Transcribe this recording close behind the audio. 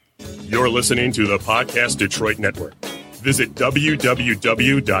You're listening to the Podcast Detroit Network. Visit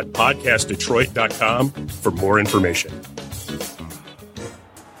www.podcastdetroit.com for more information.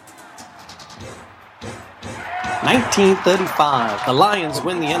 1935, the Lions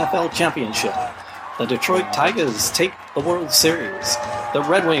win the NFL championship. The Detroit Tigers take the World Series. The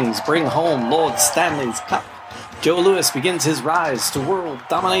Red Wings bring home Lord Stanley's Cup. Joe Louis begins his rise to world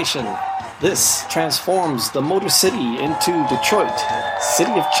domination. This transforms the Motor City into Detroit,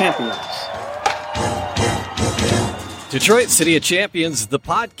 City of Champions. Detroit City of Champions, the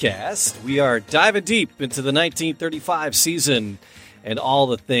podcast. We are diving deep into the 1935 season and all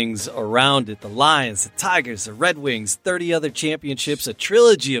the things around it. The Lions, the Tigers, the Red Wings, 30 other championships, a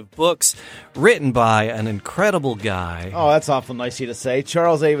trilogy of books written by an incredible guy. Oh, that's awful nice of you to say.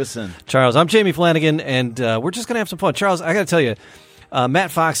 Charles Avison. Charles, I'm Jamie Flanagan, and we're just going to have some fun. Charles, I got to tell you,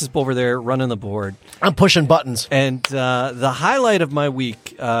 Matt Fox is over there running the board. I'm pushing buttons. And the highlight of my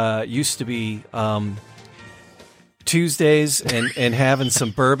week used to be Tuesdays and having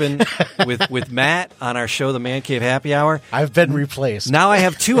some bourbon with Matt on our show, the Man Cave Happy Hour. I've been replaced. Now I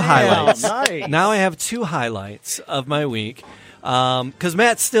have two highlights. Nice. Now I have two highlights of my week. Because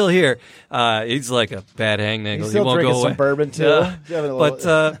Matt's still here. He's like a bad hangnail. You He still won't drinking go away. some bourbon too?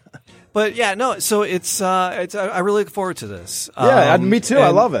 But yeah, no. So it's I really look forward to this. Yeah, me too. I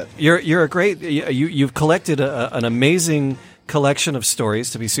love it. You're a great. You've collected an amazing collection of stories,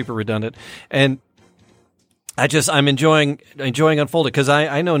 to be super redundant, and I'm enjoying unfolding because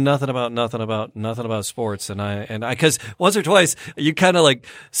I know nothing about sports, and because once or twice you kind of like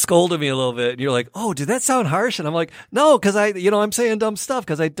scolded me a little bit, and you're like, oh, did that sound harsh? And I'm like, no, because I'm saying dumb stuff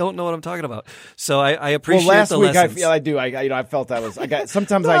because I don't know what I'm talking about. So I appreciate the lessons. I do. I felt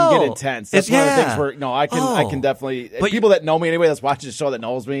sometimes I can get intense. That's one of the things where I can definitely. But people that know me anyway, that's watching the show that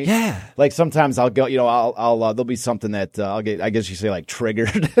knows me. Yeah. Like sometimes I'll go. I'll there'll be something that I'll get. I guess you say like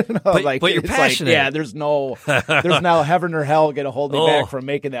triggered. But you're passionate. Yeah. There's no heaven or hell going to hold me back from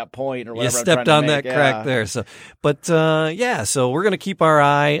making that point or whatever. You stepped on that crack there. So, but so we're going to keep our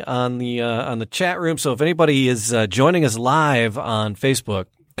eye on the chat room. So if anybody is joining us live on Facebook,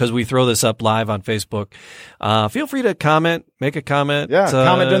 because we throw this up live on Facebook, feel free to comment, make a comment. Yeah,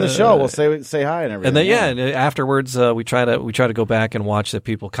 comment during the show. We'll say hi and everything. And then and afterwards we try to go back and watch that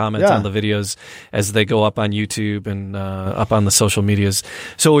people comment on the videos as they go up on YouTube and up on the social medias.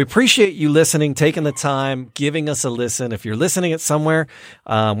 So we appreciate you listening, taking the time, giving us a listen. If you're listening it somewhere,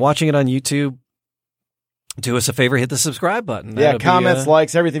 watching it on YouTube, do us a favor, hit the subscribe button. Comments,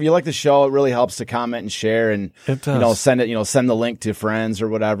 likes, everything. If you like the show, it really helps to comment and share, and send the link to friends or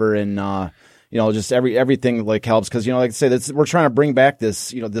whatever, and just everything like helps because like I say, we're trying to bring back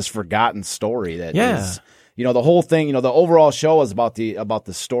this this forgotten story that is, the whole thing. The overall show is about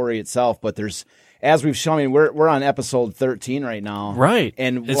the story itself, but there's. As we've shown, I mean, we're on episode 13 right now, right?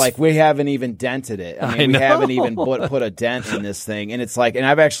 And we haven't even dented it. I mean, we haven't even put a dent in this thing. And it's and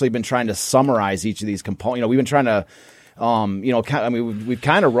I've actually been trying to summarize each of these components. We've been trying to, we've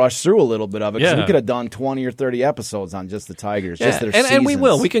kind of rushed through a little bit of it because we could have done 20 or 30 episodes on just the Tigers, just their seasons. And we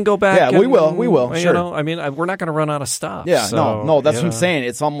will. We can go back. Yeah, we will. Sure. I mean, we're not going to run out of stuff. Yeah, so, no. That's what I'm saying.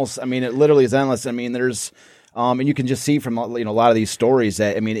 It's almost. I mean, it literally is endless. I mean, there's. And you can just see from a lot of these stories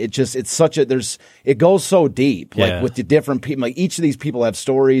that it goes so deep with the different people. Like each of these people have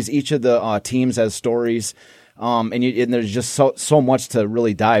stories. Each of the teams has stories, and there's just so much to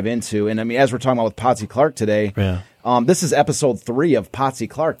really dive into. And I mean, as we're talking about with Potsy Clark today, this is episode 3 of Potsy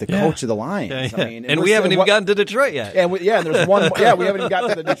Clark, the coach of the Lions. I mean, and we haven't even gotten to Detroit yet. And there's one. we haven't even gotten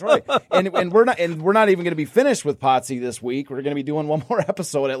to the Detroit, and we're not even going to be finished with Potsy this week. We're going to be doing one more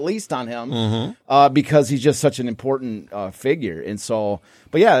episode at least on him, because he's just such an important figure. And so,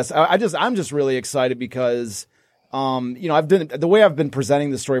 but yeah, I'm just really excited because, the way I've been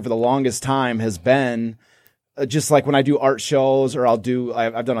presenting the story for the longest time has been. Just like when I do art shows, or I've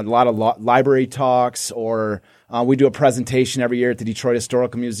done a lot of library talks, or we do a presentation every year at the Detroit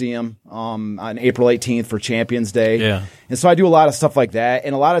Historical Museum on April 18th for Champions Day. Yeah, and so I do a lot of stuff like that.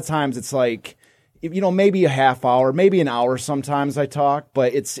 And a lot of times it's like, maybe a half hour, maybe an hour. Sometimes I talk,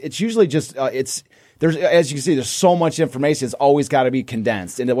 but it's usually just there's, as you can see, there's so much information. It's always got to be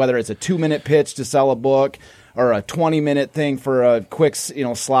condensed. And whether it's a 2-minute pitch to sell a book, or a 20-minute thing for a quick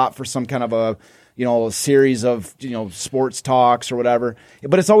slot for some kind of a series of, sports talks or whatever.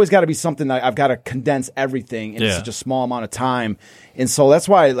 But it's always got to be something that I've got to condense everything in such a small amount of time. And so that's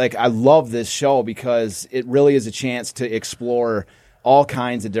why, I love this show, because it really is a chance to explore all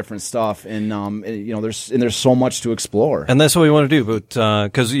kinds of different stuff, and there's so much to explore. And that's what we want to do. But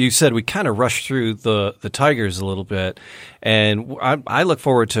because you said we kind of rushed through the Tigers a little bit, and I look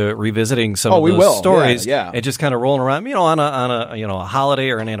forward to revisiting some of those stories, and just kind of rolling around, on a holiday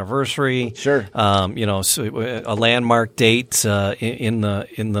or an anniversary, sure, so a landmark date in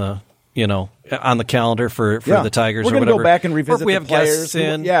the on the calendar for the Tigers. We're going to go back and revisit we the have players.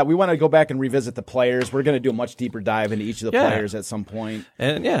 We want to go back and revisit the players. We're going to do a much deeper dive into each of the players at some point.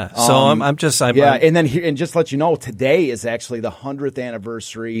 And so I'm just just to let you know, today is actually the 100th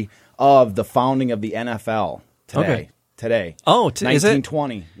anniversary of the founding of the NFL. Today. Oh,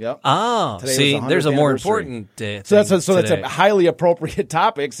 1920. Yep. Oh, today there's a more important day. So that's a highly appropriate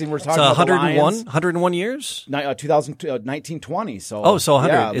topic. See, we're talking about 101 years? 1920. So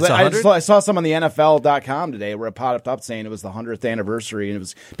 100. It's 100? I saw some on the NFL.com today where it popped up saying it was the 100th anniversary, and it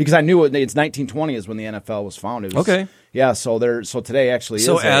was because I knew it's 1920 is when the NFL was founded. Okay. Yeah, so today actually is.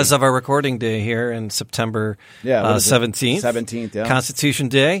 So as of our recording day here in September 17th. 17th, yeah. Constitution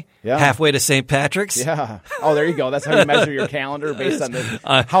Day, halfway to St. Patrick's. Yeah. Oh, there you go. That's how you measure your calendar based on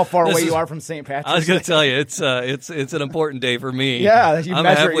how far away you are from St. Patrick's. I was going to tell you, it's an important day for me. Yeah, I'm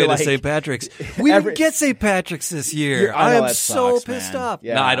halfway to St. Patrick's. We didn't get St. Patrick's this year. I am so pissed off.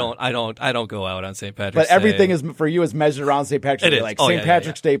 Yeah. No, I don't go out on St. Patrick's But everything is for you is measured around St. Patrick's Day. Like St.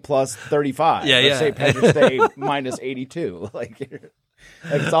 Patrick's Day plus 35. Yeah. St. Patrick's Day minus 82.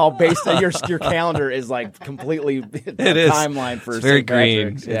 It's all based on your calendar is like completely timeline for it's very St. green.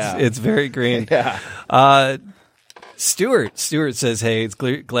 Patrick's. Yeah. It's very green. Yeah. Stuart says, "Hey, it's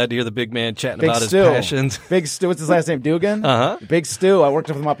glad to hear the big man chatting about his passions." Big Stu, what's his last name? Dugan. Big Stu. I worked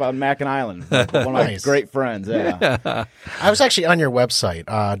with him up on Mackinac Island. One of my great friends. Yeah. I was actually on your website,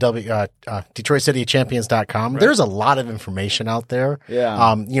 DetroitCityChampions.com. There's a lot of information out there.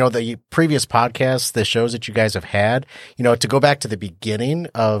 Yeah. The previous podcasts, the shows that you guys have had. To go back to the beginning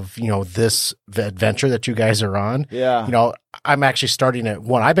of this adventure that you guys are on. Yeah. I'm actually starting at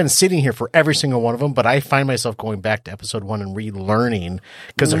 1. I've been sitting here for every single one of them, but I find myself going back to episode 1 and relearning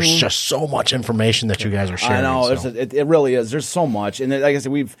because there's just so much information that you guys are sharing. I know it really is. There's so much, and like I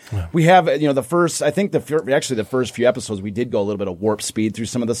said, we have the first. I think the first few episodes we did go a little bit of warp speed through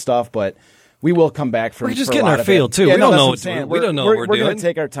some of the stuff, but we will come back for. We're just for getting a lot our of feel it. too. Yeah, we don't know what we're doing. going to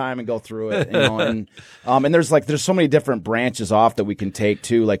take our time and go through it, and there's so many different branches off that we can take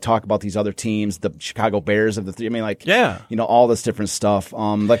too, like talk about these other teams, the Chicago Bears of the three. I mean, all this different stuff.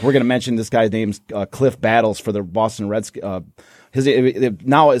 Like we're going to mention this guy's name's Cliff Battles for the Boston Redskins.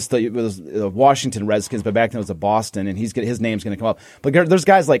 Now it's the Washington Redskins, but back then it was the Boston, and his name's going to come up. But there's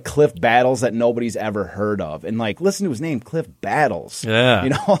guys like Cliff Battles that nobody's ever heard of, and listen to his name, Cliff Battles. Yeah,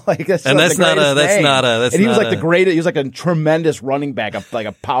 that's and that's not a. And he was like the greatest. He was like a tremendous running back, like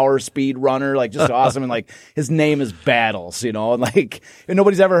a power speed runner, like just awesome. And his name is Battles, and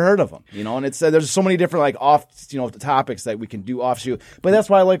nobody's ever heard of him, And it's there's so many different off topics that we can do offshoot. But that's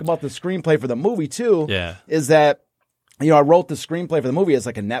what I like about the screenplay for the movie too. Yeah, is that. I wrote the screenplay for the movie as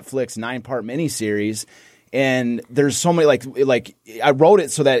like a Netflix 9-part miniseries, and there's so many like I wrote it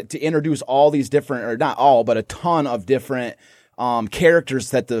so that to introduce all these different, or not all, but a ton of different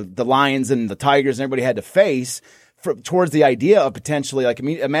characters that the Lions and the Tigers and everybody had to face towards the idea of potentially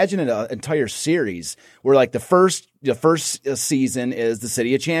imagine an entire series where the first season is the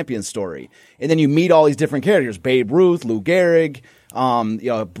City of Champions story, and then you meet all these different characters: Babe Ruth, Lou Gehrig.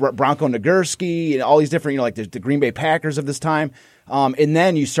 Bronco Nagurski and all these different, the Green Bay Packers of this time. And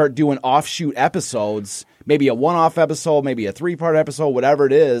then you start doing offshoot episodes, maybe a one-off episode, maybe a 3-part episode, whatever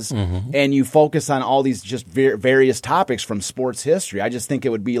it is, and you focus on all these just various topics from sports history. I just think it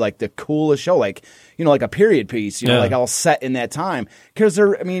would be the coolest show, like a period piece, all set in that time. Because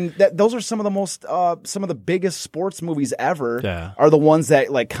those are some of the most, some of the biggest sports movies ever are the ones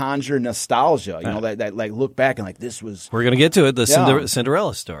that conjure nostalgia, that look back and this was. We're going to get to it, the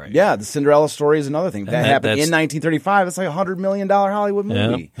Cinderella story. Yeah, the Cinderella story is another thing. That happened in 1935. It's like a $100 million Hollywood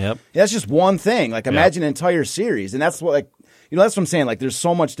movie. Yep. That's just one thing. Imagine an entire series. And that's what that's what I'm saying. There's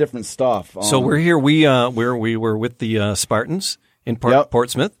so much different stuff. So we're here. We were with the Spartans in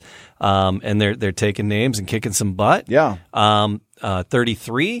Portsmouth, and they're taking names and kicking some butt. Yeah.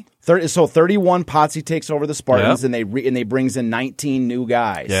 33. So 31, Potsy takes over the Spartans, and they brings in 19 new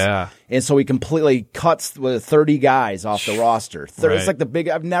guys. Yeah. And so he completely cuts with 30 guys off the roster. It's like the big.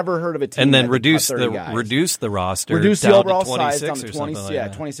 I've never heard of a team. And then that reduce the roster, reduce the overall size down to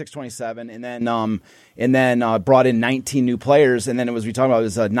 26, 27, and then brought in 19 new players. And then it was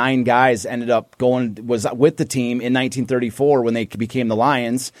 9 guys ended up was with the team in 1934 when they became the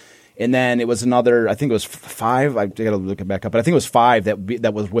Lions. And then it was another, I think it was 5. I got to look it back up, but I think it was 5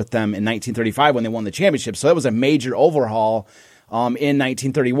 that was with them in 1935 when they won the championship. So that was a major overhaul in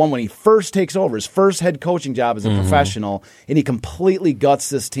 1931 when he first takes over his first head coaching job as a professional, and he completely guts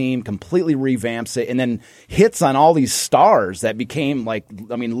this team, completely revamps it, and then hits on all these stars that became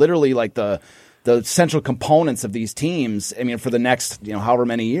literally like the central components of these teams. I mean, for the next however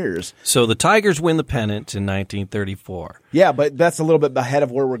many years. So the Tigers win the pennant in 1934. Yeah, but that's a little bit ahead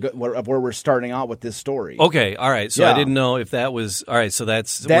of where we're starting out with this story. Okay, all right. So I didn't know if that was all right. So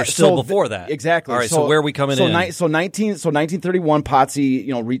we're still before that. Exactly. All right. So where are we coming in? 1931,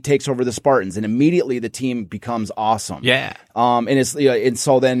 Potsy takes over the Spartans, and immediately the team becomes awesome. Yeah. And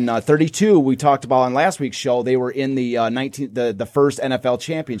so then 32, we talked about on last week's show. They were in the the first NFL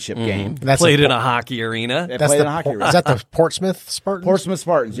championship game. That's played in a hockey arena. They played in a hockey arena. Is that the Portsmouth Spartans? Portsmouth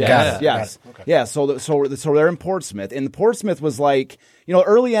Spartans. Yes. Yes. Okay. Yeah. So they're in Portsmouth, and Portsmouth was like,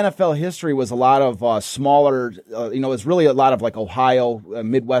 early NFL history was a lot of smaller. It was really a lot of like Ohio,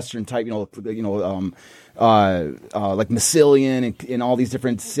 Midwestern type. Like Massillon and all these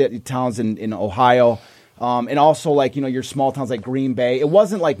different towns in Ohio. And also like, your small towns like Green Bay. It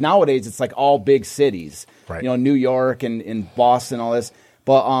wasn't like nowadays it's like all big cities, right. New York and Boston, all this.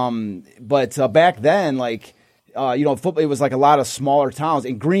 But back then, like, football, it was like a lot of smaller towns.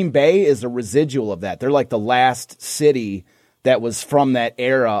 And Green Bay is a residual of that. They're like the last city that was from that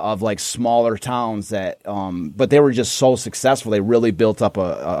era of like smaller towns that, but they were just so successful. They really built up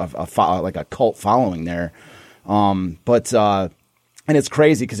a cult following there. And it's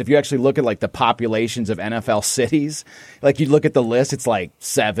crazy because if you actually look at like the populations of NFL cities, like you look at the list, it's like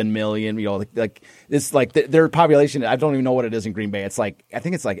 7 million. Like it's like their population. I don't even know what it is in Green Bay. It's like I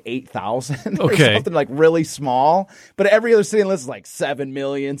think it's like 8,000 or something like really small. But every other city in the list is like 7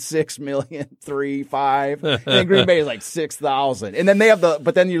 million, 6 million, 3, 5. And then Green Bay is like 6,000. And then they have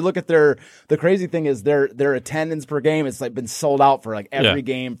but then you look at the crazy thing is their attendance per game. It's like been sold out for like every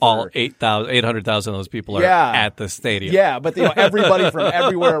game. All 800,000 of those people are at the stadium. Yeah, but everybody from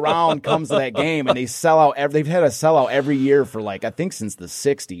everywhere around comes to that game, and they sell out. They've had a sellout every year for like I think since the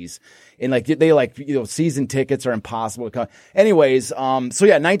 '60s, and like they season tickets are impossible to come. Anyways,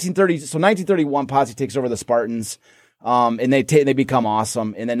 1931, Potsy takes over the Spartans. And they become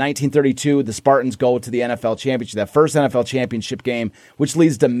awesome. And then 1932, the Spartans go to the NFL championship, that first NFL championship game, which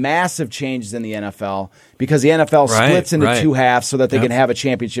leads to massive changes in the NFL because the NFL splits into two halves so that they can have a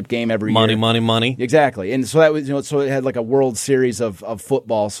championship game every year. Money. Exactly. And so that was, so it had like a World Series of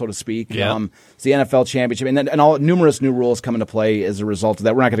football, so to speak. Yeah. It's the NFL championship, and then numerous new rules come into play as a result of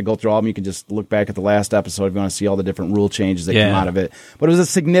that. We're not going to go through all of them. You can just look back at the last episode if you want to see all the different rule changes that came out of it. But it was a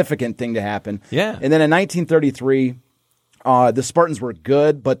significant thing to happen. Yeah. And then in 1933. The Spartans were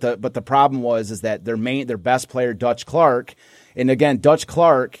good, but the problem was that their best player, Dutch Clark, and again, Dutch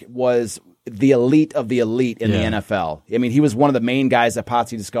Clark was the elite of the elite in the NFL. I mean, he was one of the main guys that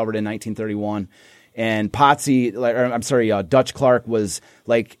Potsy discovered in 1931. And Dutch Clark was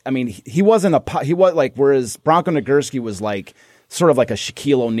like, I mean, he was like, whereas Bronco Nagurski was like, sort of like a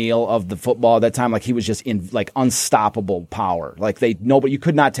Shaquille O'Neal of the football at that time. Like he was just in like unstoppable power. Like you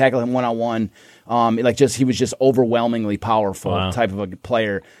could not tackle him one-on-one. He was just overwhelmingly powerful type of a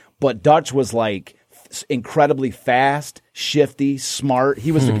player. But Dutch was like incredibly fast, shifty, smart.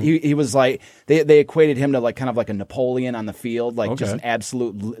 He was he was like they equated him to like kind of like a Napoleon on the field, like just an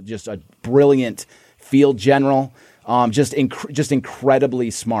absolute, just a brilliant field general. Just incredibly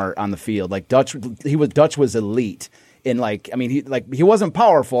smart on the field. Like Dutch was elite. In he wasn't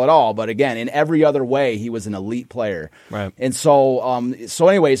powerful at all, but again, in every other way, he was an elite player. Right. And so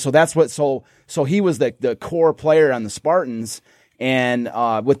that's what. So he was the core player on the Spartans, and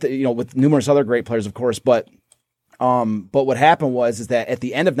with numerous other great players, of course. But what happened is that at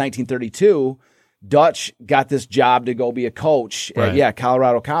the end of 1932, Dutch got this job to go be a coach at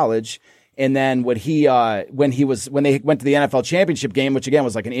Colorado College. And then when they went to the NFL championship game, which again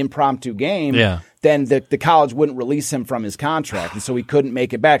was like an impromptu game, then the college wouldn't release him from his contract, and so he couldn't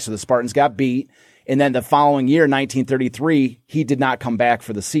make it back. So the Spartans got beat. And then the following year, 1933, he did not come back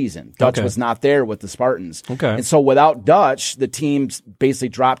for the season. Dutch was not there with the Spartans. Okay. And so without Dutch, the team basically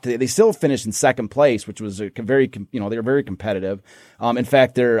dropped. They still finished in second place, which was they were very competitive. In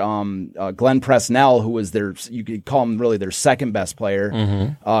fact, their Glenn Presnell, who was you could call him really their second best player.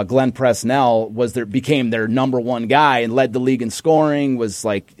 Mm-hmm. Glenn Presnell became their number one guy and led the league in scoring. Was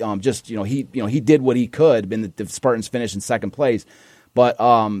like he did what he could, and the Spartans finished in second place. But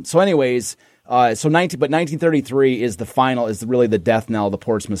anyways. 1933 is really the death knell of the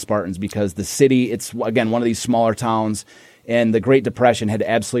Portsmouth Spartans because the city, it's again one of these smaller towns, and the Great Depression had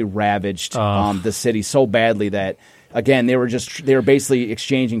absolutely ravaged the city so badly that, again, they were basically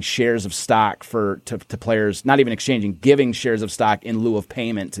exchanging shares of stock to players, not even exchanging, giving shares of stock in lieu of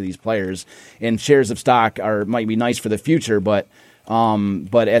payment to these players. And shares of stock might be nice for the future, but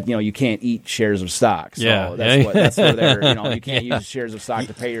you can't eat shares of stock. So that's where they're, you can't use shares of stock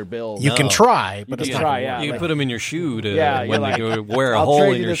to pay your bills. You can try, but you it's can not try, gonna work. You can put them in your shoe to you wear a I'll hole trade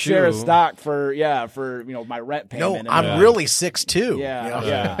in you your this share of shoe. stock for my rent payment. No, I'm really 6'2".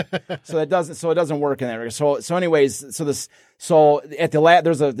 Yeah. So it doesn't work in that regard. So anyways, at the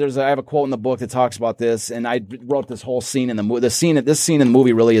I have a quote in the book that talks about this, and I wrote this whole scene in the movie. This scene in the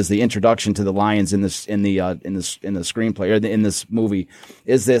movie really is the introduction to the Lions in the screenplay, or in this movie.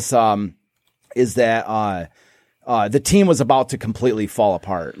 Is that the team was about to completely fall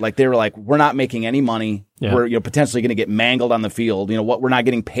apart. Like, they were like, we're not making any money. Yeah. We're potentially going to get mangled on the field. We're not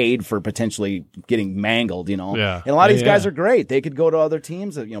getting paid for potentially getting mangled. Yeah. And a lot of these guys are great. They could go to other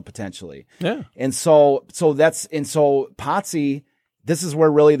teams. Potentially. Yeah. And so Potsy. This is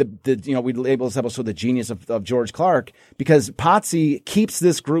where really we label this episode the genius of George Clark, because Potsy keeps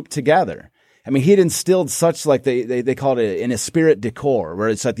this group together. I mean, he had instilled such, like, they called it an esprit de corps, where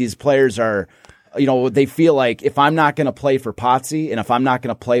it's like these players are, they feel like, if I'm not going to play for Potsy, and if I'm not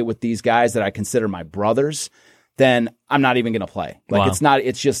going to play with these guys that I consider my brothers, then I'm not even going to play. Like,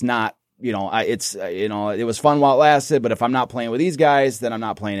 it's just not, it was fun while it lasted, but if I'm not playing with these guys, then I'm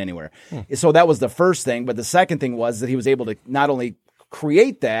not playing anywhere. So that was the first thing. But the second thing was that he was able to not only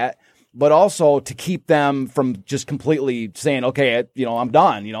create that, but also to keep them from just completely saying, okay, I'm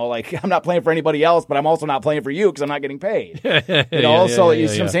done. Like, I'm not playing for anybody else, but I'm also not playing for you because I'm not getting paid. You see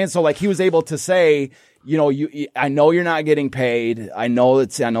what I'm saying? So, like, he was able to say, I know you're not getting paid. I know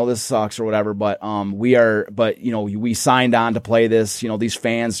this sucks or whatever, but we signed on to play this. These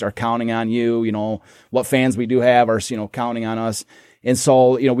fans are counting on you. What fans we do have are, counting on us. And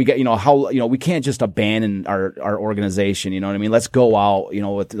so, we get, we can't just abandon our organization. You know what I mean? Let's go out,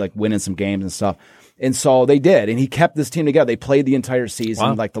 with, like, winning some games and stuff. And so they did. And he kept this team together. They played the entire season.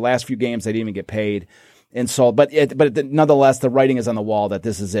 Wow. Like, the last few games, they didn't even get paid. And so, but nonetheless, the writing is on the wall that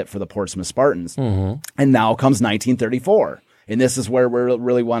this is it for the Portsmouth Spartans. Mm-hmm. And now comes 1934. And this is where we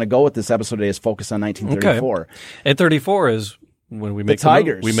really want to go with this episode today, is focus on 1934. Okay. And 34 is when we make the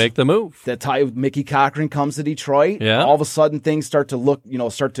Tigers. We make the move. Mickey Cochran comes to Detroit. Yeah. All of a sudden, things start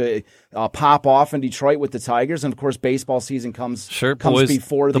to pop off in Detroit with the Tigers, and of course, baseball season comes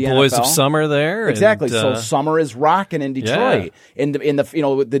before the NFL. Boys of summer there. Exactly. So summer is rocking in Detroit. Yeah. In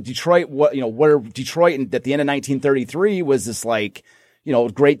the Detroit, where Detroit at the end of 1933 was this, like,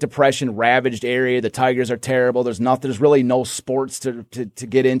 Great Depression ravaged area. The Tigers are terrible. There's really no sports to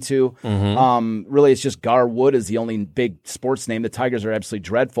get into. Mm-hmm. Really, it's just Garwood is the only big sports name. The Tigers are absolutely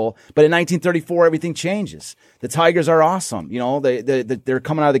dreadful. But in 1934, everything changes. The Tigers are awesome. They're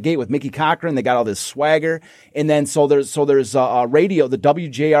coming out of the gate with Mickey Cochran. They got all this swagger. And then so there's a radio, the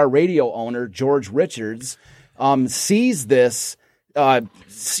WJR radio owner, George Richards, sees this great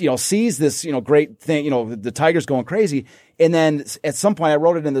thing, the Tigers going crazy. And then at some point, I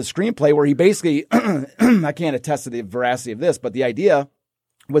wrote it in the screenplay where he basically, I can't attest to the veracity of this, but the idea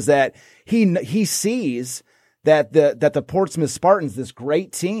was that he sees that the Portsmouth Spartans, this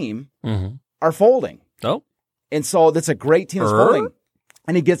great team, mm-hmm. are folding. Oh, and so that's a great team that's folding.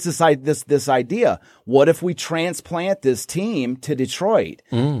 And he gets this idea. What if we transplant this team to Detroit,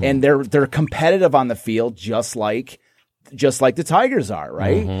 and they're competitive on the field, just like the Tigers are,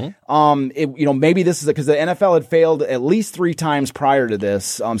 right? Mm-hmm. Maybe this is because the NFL had failed at least 3 times prior to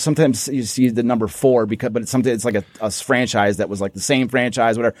this. Sometimes you see the number 4 but it's like a franchise that was like the same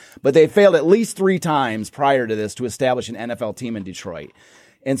franchise, whatever. But they failed at least 3 times prior to this to establish an NFL team in Detroit.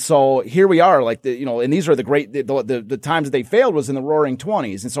 And so here we are, like and these are the times that they failed was in the Roaring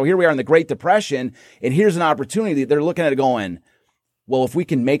 20s. And so here we are in the Great Depression, and here's an opportunity. They're looking at it going, well, if we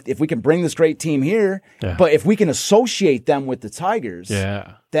can bring this great team here, but if we can associate them with the Tigers,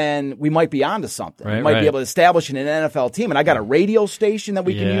 then we might be onto something. We might be able to establish an NFL team. And I got a radio station that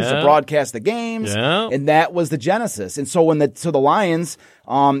we can use to broadcast the games. Yeah. And that was the genesis. And so the Lions,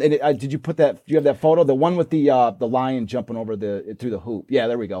 did you put that? Do you have that photo? The one with the lion jumping over through the hoop. Yeah,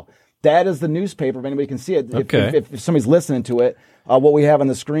 there we go. That is the newspaper. If anybody can see it, okay. if somebody's listening to it, what we have on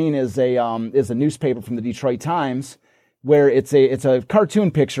the screen is a newspaper from the Detroit Times, where it's a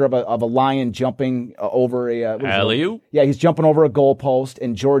cartoon picture of a lion jumping over a alley-oop. Yeah, he's jumping over a goalpost,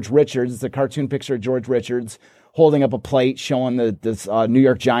 and George Richards. It's a cartoon picture of George Richards holding up a plate showing this New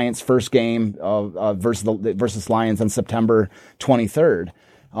York Giants first game versus Lions on September 23rd.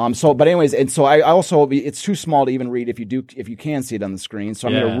 But anyways, and so I also, it's too small to even read if you can see it on the screen. So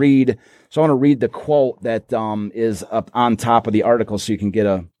I'm going to read. So I want to read the quote that is up on top of the article, so you can get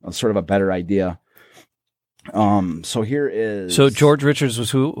a sort of a better idea. So here is. So George Richards was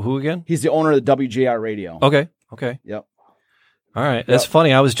who again? He's the owner of the WJR Radio. Okay. Yep. All right. That's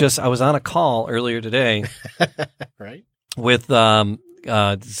funny. I was on a call earlier today, Right. with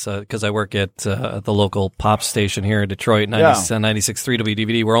because I work at the local pop station here in Detroit, 96.3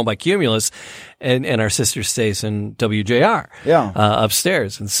 WDVD. We're owned by Cumulus, and our sister station WJR,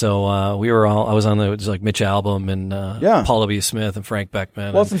 upstairs. And so I was on it was like Mitch Albom and Paul W. Smith and Frank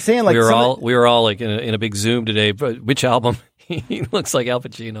Beckman. Well, I'm saying, like, we were all like in a big Zoom today. But Mitch Albom, he looks like Al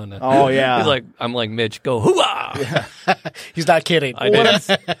Pacino now. Oh yeah, he's like, I'm like, Mitch, go hooah! Yeah. He's not kidding. I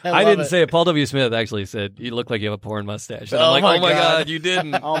didn't say it. Paul W. Smith actually said you look like you have a porn mustache. And I'm like, oh my god, you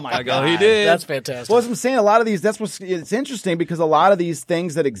didn't. Oh my god, he did. That's fantastic. Well, as I'm saying, a lot of these. It's interesting because a lot of these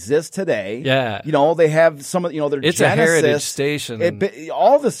things that exist today. Yeah. They have some of their. It's Genesis, a heritage station.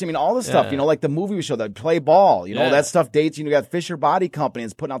 All this. All this stuff. Like the movie we showed, that Play Ball. That stuff dates. You got Fisher Body Company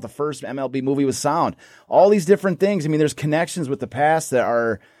is putting out the first MLB movie with sound. All these different things. There's connections with the past that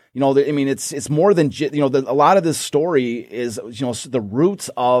are. It's more than a lot of this story is the roots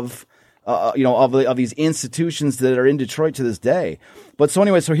of of these institutions that are in Detroit to this day. But so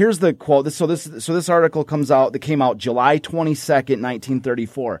anyway, so here's the quote. This article came out July 22nd,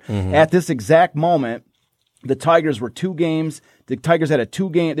 1934. Mm-hmm. At this exact moment, the Tigers were 2 games. The Tigers had a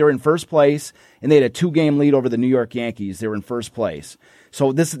 2-game. They were in first place, and they had a 2-game lead over the New York Yankees. They were in first place.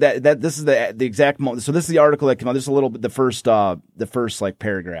 So this is the exact moment. So this is the article that came out. This is a little bit the first like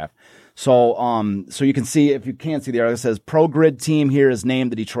paragraph. So you can see, if you can't see the article, it says Pro Grid team here is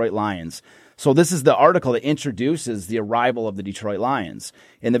named the Detroit Lions. So this is the article that introduces the arrival of the Detroit Lions.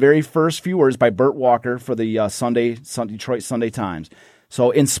 In the very first few words by Burt Walker for the Detroit Sunday Times.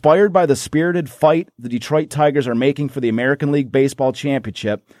 So, inspired by the spirited fight the Detroit Tigers are making for the American League Baseball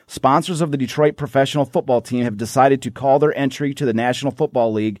Championship, sponsors of the Detroit professional football team have decided to call their entry to the National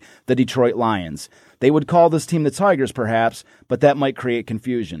Football League the Detroit Lions. They would call this team the Tigers, perhaps, but that might create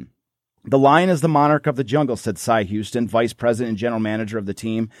confusion. The Lion is the monarch of the jungle, said Cy Houston, vice president and general manager of the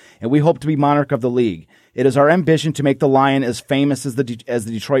team, and we hope to be monarch of the league. It is our ambition to make the Lion as famous as the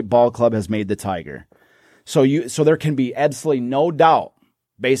Detroit Ball Club has made the Tiger. So there can be absolutely no doubt,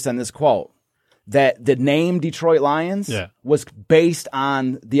 based on this quote, that the name Detroit Lions was based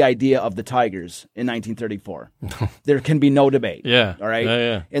on the idea of the Tigers in 1934. There can be no debate. Yeah. All right.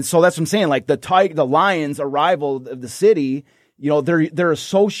 Yeah. And so that's what I'm saying. Like the Lions' arrival of the city, they're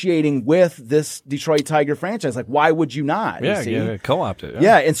associating with this Detroit Tiger franchise. Like, why would you not? Yeah. Co-opt it.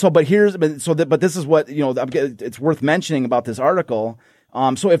 Yeah. And so, but this is what it's worth mentioning about this article.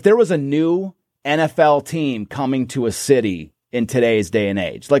 So if there was a new NFL team coming to a city in today's day and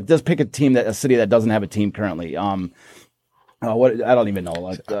age, like just pick a city that doesn't have a team currently. What I don't even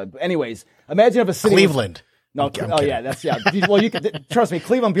know. Anyways, imagine if a city Cleveland. Well, you can trust me.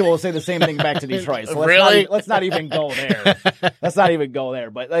 Cleveland people will say the same thing back to Detroit. So let's not even go there. Let's not even go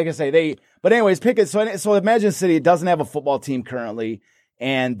there. But like I say, but anyways, pick it. So imagine a city that doesn't have a football team currently,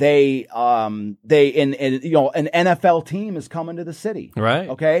 and an NFL team is coming to the city. Right.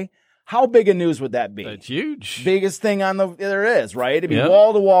 Okay. How big a news would that be? It's huge. Biggest thing there is, right? It'd be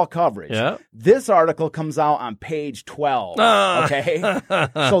wall-to-wall coverage. Yeah. This article comes out on page 12, okay?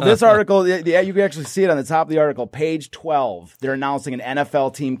 So this article, you can actually see it on the top of the article, page 12. They're announcing an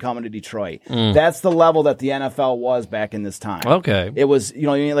NFL team coming to Detroit. That's the level that the NFL was back in this time. Okay. It was,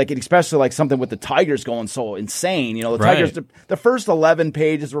 especially like something with the Tigers going so insane. The Tigers, the first 11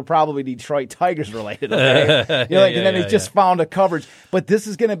 pages were probably Detroit Tigers related, okay? And then they just found a coverage. But this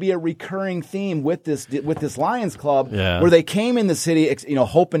is going to be a recurring theme with this Lions Club, where they came in the city,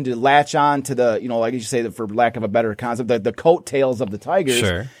 hoping to latch on to the, like you say, for lack of a better concept, the coattails of the Tigers.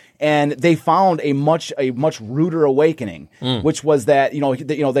 Sure. And they found a much ruder awakening, which was that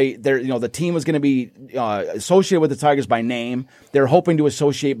the team was going to be associated with the Tigers by name. They're hoping to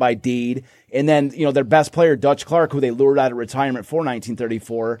associate by deed, and then their best player Dutch Clark, who they lured out of retirement for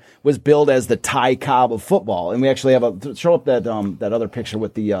 1934, was billed as the Ty Cobb of football. And we actually have show up that other picture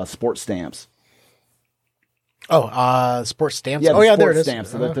with the sports stamps. Sports stamps. Yeah, there sports it is.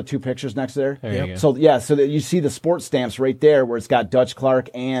 stamps. So the 2 pictures next there. There you go. So so that you see the sports stamps right there, where it's got Dutch Clark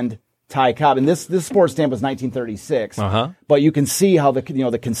and Ty Cobb, and this sports stamp was 1936. But you can see how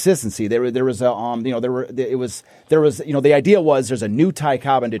the consistency there was the idea was there's a new Ty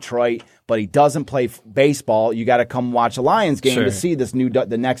Cobb in Detroit, but he doesn't play baseball. You got to come watch a Lions game to see the new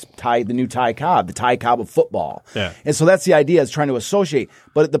Ty Cobb, the Ty Cobb of football. Yeah. And so that's the idea, is trying to associate.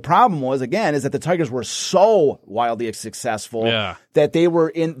 But the problem was, again, is that the Tigers were so wildly successful that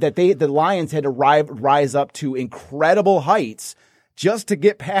the Lions had to rise up to incredible heights just to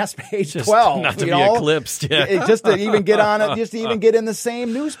get past page 12, not to be eclipsed, just to even get on it, just to even get in the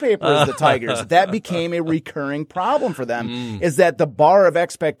same newspaper as the Tigers. That became a recurring problem for them. Is that the bar of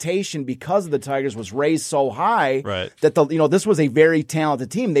expectation because of the Tigers was raised so high that this was a very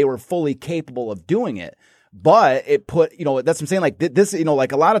talented team. They were fully capable of doing it. But it put, that's what I'm saying. Like this,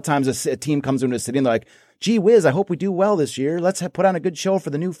 like a lot of times a team comes into a city and they're like, gee whiz, I hope we do well this year. Let's put on a good show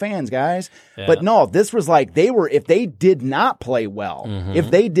for the new fans, guys. Yeah. But no, this was like if they did not play well, if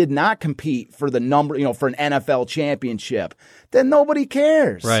they did not compete for the number, for an NFL championship, then nobody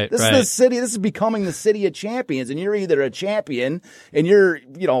cares. This is the city. This is becoming the city of champions. And you're either a champion and you're,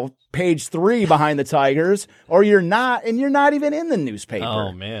 page 3 behind the Tigers, or you're not, and you're not even in the newspaper.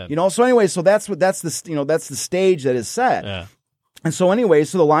 Oh man. So anyway, so that's the stage that is set. Yeah. And so anyway,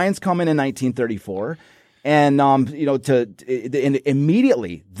 so the Lions come in 1934. And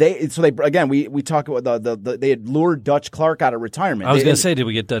immediately we talk about they had lured Dutch Clark out of retirement. I was going to say, did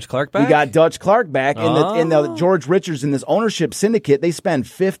we get Dutch Clark back? We got Dutch Clark back, and the George Richards in this ownership syndicate. They spend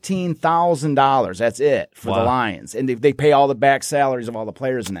 $15,000. That's it for the Lions, and they pay all the back salaries of all the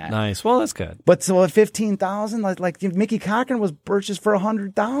players in that. Nice. Well, that's good. But so at $15,000, like Mickey Cochran was purchased for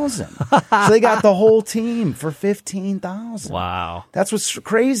 $100,000, so they got the whole team for $15,000. Wow, that's what's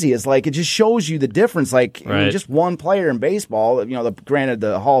crazy. Is like it just shows you the difference. Like. Just one player in baseball, granted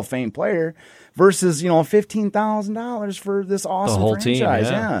the Hall of Fame player, versus $15,000 for this awesome whole franchise.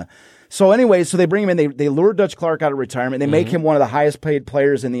 Team, yeah. So anyway, so they bring him in. They lure Dutch Clark out of retirement. They make him one of the highest paid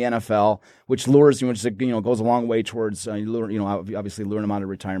players in the NFL, which lures goes a long way towards obviously luring him out of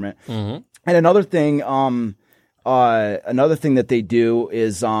retirement. And another thing that they do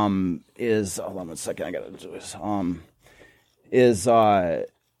is hold on a second, I gotta do this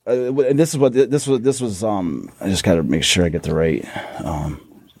and this was I just got to make sure I get the right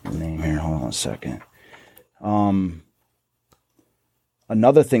name here. Hold on a second.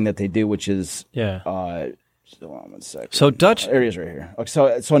 Another thing that they do, which is hold on one second. So Dutch areas right here.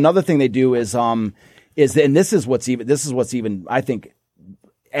 Okay, so another thing they do is and this is what's even I think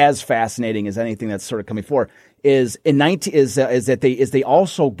as fascinating as anything that's sort of coming forward is that they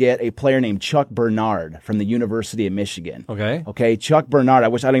also get a player named Chuck Bernard from the University of Michigan. Okay, Chuck Bernard. I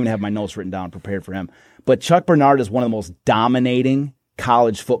don't even have my notes written down prepared for him, but Chuck Bernard is one of the most dominating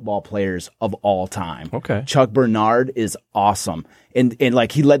college football players of all time. Okay, Chuck Bernard is awesome, and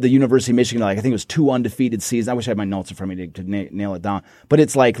like he led the University of Michigan. Like I think it was 2 undefeated seasons. I wish I had my notes in front of me to nail it down. But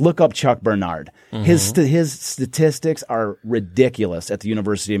it's like look up Chuck Bernard. His statistics are ridiculous at the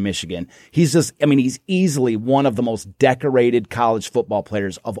University of Michigan. He's easily one of the most decorated college football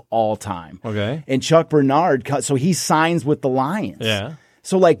players of all time. Okay, and Chuck Bernard, so he signs with the Lions. Yeah.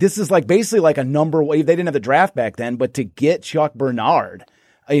 So like this is like basically like a number one. They didn't have the draft back then, but to get Chuck Bernard,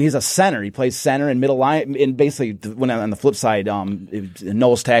 he's a center. He plays center and middle line, and basically when on the flip side,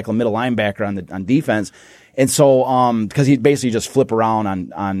 nose tackle, middle linebacker on defense. And so because he basically just flip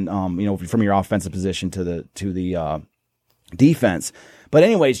around on from your offensive position to the defense. But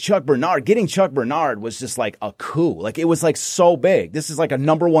anyways, getting Chuck Bernard was just like a coup. Like it was like so big. This is like a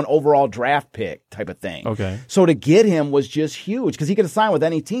number 1 overall draft pick type of thing. Okay. So to get him was just huge because he could have signed with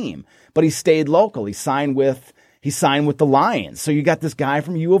any team, but he stayed local. He signed with the Lions. So you got this guy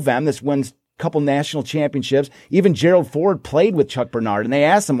from U of M that wins a couple national championships. Even Gerald Ford played with Chuck Bernard, and they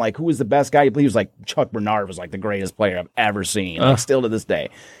asked him like, who was the best guy? He was like, Chuck Bernard was like the greatest player I've ever seen, like still to this day.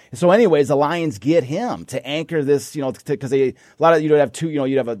 So anyways, the Lions get him to anchor this, because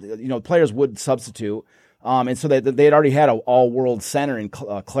players would substitute. And so they had already had an all-world center in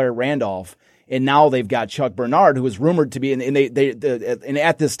Claire Randolph, and now they've got Chuck Bernard, who was rumored to be, and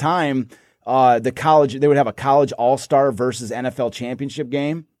at this time, they would have a college all-star versus NFL championship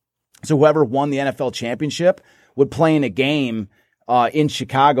game. So whoever won the NFL championship would play in a game in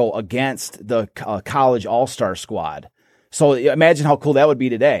Chicago against the college all-star squad. So imagine how cool that would be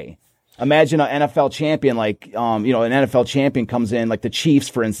today. Imagine an NFL champion, an NFL champion comes in, like the Chiefs,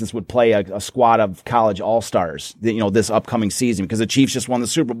 for instance, would play a squad of college all-stars, this upcoming season, because the Chiefs just won the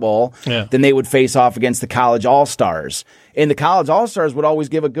Super Bowl. Yeah. Then they would face off against the college all-stars. And the college all-stars would always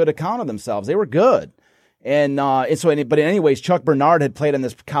give a good account of themselves. They were good. But anyways, Chuck Bernard had played on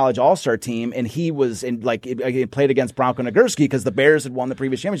this college all-star team, and he played against Bronco Nagurski because the Bears had won the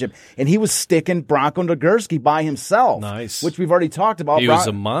previous championship, and he was sticking Bronco Nagurski by himself. Nice. Which we've already talked about. He was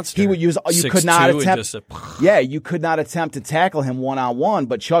a monster. He would use, you could not attempt, you could not attempt to tackle him one-on-one,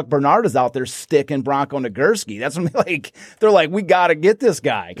 but Chuck Bernard is out there sticking Bronco Nagurski. That's when they're like, we got to get this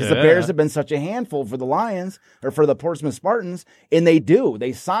guy, because the Bears have been such a handful for the Lions, or for the Portsmouth Spartans, and they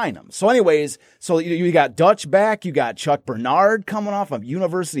sign him. So anyways, you got Dutch back, you got Chuck Bernard coming off of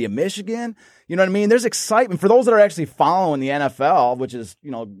University of Michigan. You know what I mean? There's excitement for those that are actually following the NFL, which is,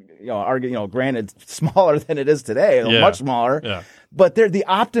 granted smaller than it is today, much smaller. Yeah. But the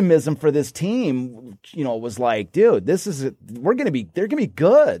optimism for this team, was like, dude, they're going to be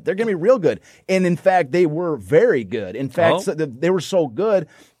good. They're going to be real good. And in fact, they were very good. In fact, they were so good.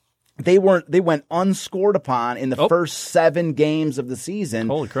 They went unscored upon in the first 7 games of the season.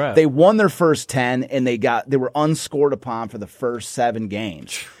 Holy crap. They won their first 10, and they were unscored upon for the first 7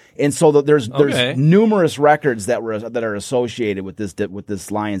 games. And so there's numerous records that are associated with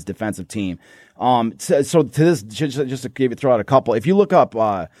this Lions defensive team. So to this, just to throw out a couple, if you look up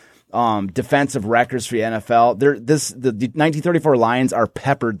defensive records for the NFL, the 1934 Lions are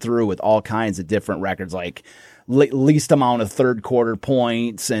peppered through with all kinds of different records, like least amount of third quarter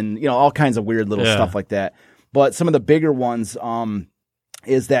points and all kinds of weird little stuff like that. But some of the bigger ones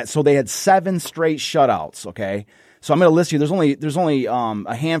is that they had 7 straight shutouts. Okay, so I'm going to list you. There's only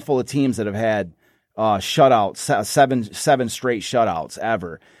a handful of teams that have had shutouts, seven straight shutouts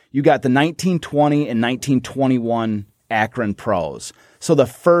ever. You got the 1920 and 1921 Akron Pros. So the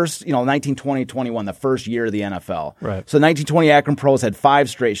first, 1920-21, the first year of the NFL. Right. So 1920 Akron Pros had 5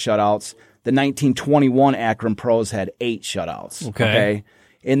 straight shutouts. The 1921 Akron Pros had 8 shutouts. Okay.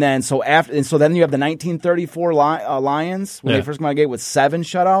 And then then you have the 1934 Lions when they first came out of the gate with 7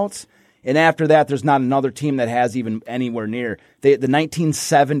 shutouts. And after that, there's not another team that has even anywhere near. The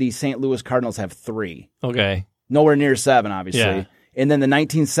 1970 St. Louis Cardinals have 3. Okay. Nowhere near 7, obviously. Yeah. And then the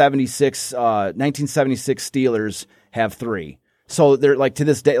 1976 Steelers have 3. So they're to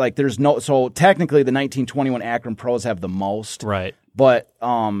this day, so technically the 1921 Akron Pros have the most. Right. But,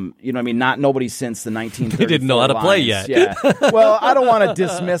 nobody since the 1934 They didn't know how to play yet. Yeah. Well, I don't want to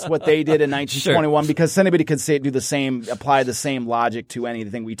dismiss what they did in 1921 because anybody could apply the same logic to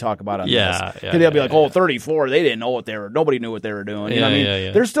anything we talk about on this. Yeah. They'll be like, 34, they didn't know nobody knew what they were doing. You know what I mean?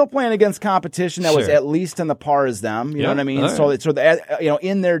 Yeah. They're still playing against competition that was at least on the par as them. You know what I mean? Right.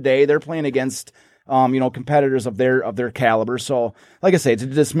 In their day, they're playing against competitors of their caliber. So, like I say, to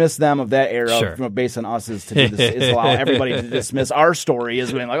dismiss them of that era, based on us, is allow everybody to dismiss our story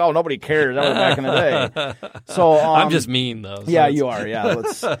as being like, nobody cares. That was back in the day. So I'm just mean though. So you are. Yeah.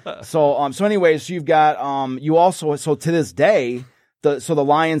 So anyways, you've got you also to this day. The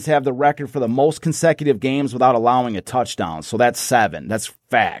Lions have the record for the most consecutive games without allowing a touchdown. So that's 7. That's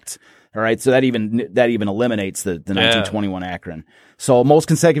fact. All right, so that even eliminates the 1921 Akron. So most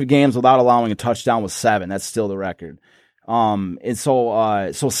consecutive games without allowing a touchdown was 7. That's still the record. And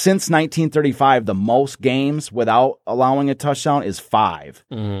so since 1935, the most games without allowing a touchdown is 5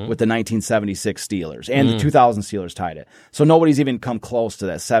 with the 1976 Steelers, and the 2000 Steelers tied it. So nobody's even come close to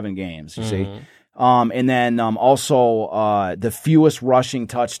that 7 games. You see, and then also the fewest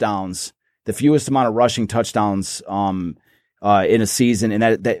amount of rushing touchdowns. In a season, and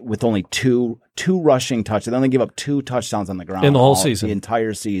that with only two rushing touchdowns. They only give up 2 touchdowns on the ground in the whole season, the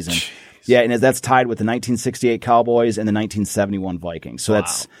entire season. Jeez. Yeah, and that's tied with the 1968 Cowboys and the 1971 Vikings. So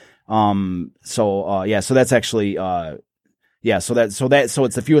that's so that's actually so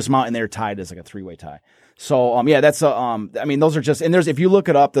it's the fewest amount, and they're tied as like a 3-way tie. So that's those are just, and if you look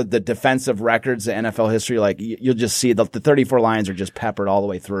it up, the defensive records, the NFL history, you'll just see the 34 Lions are just peppered all the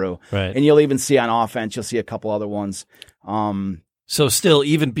way through. Right. And you'll even see on offense, you'll see a couple other ones. So still,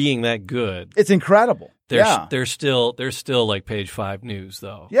 even being that good, it's incredible. They're still like page 5 news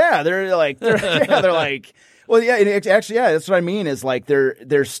though. Yeah. They're like, well, yeah, actually, that's what I mean is they're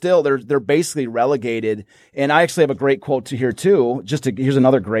basically relegated. And I actually have a great quote here too. Here's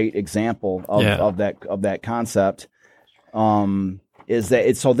another great example of that concept. Is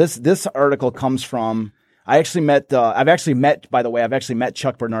that this article comes from, I've actually met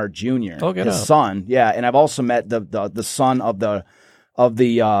Chuck Bernard Jr., his son. Yeah. And I've also met the son of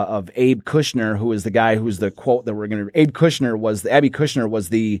Abe Kushner, who is the guy who's the quote that we're going to, Abby Kushner was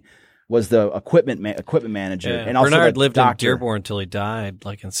the equipment manager. Yeah. And also Bernard lived in Dearborn until he died,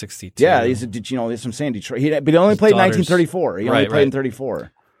 like in 62. Yeah, that's what I'm saying, Detroit. But he only played in 1934. He only played in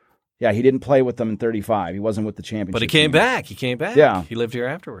 34. Yeah, he didn't play with them in 35. He wasn't with the championship. But he came back. Yeah. He lived here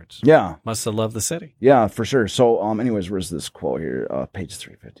afterwards. Yeah. Must have loved the city. Yeah, for sure. So, anyways, where's this quote here? Page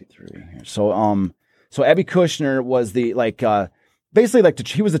 353. So Abby Kushner was the basically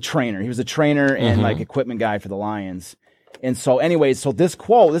he was a trainer. He was a trainer and like equipment guy for the Lions. And so anyways, so this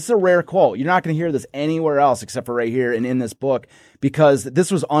is a rare quote. You're not going to hear this anywhere else except for right here and in this book, because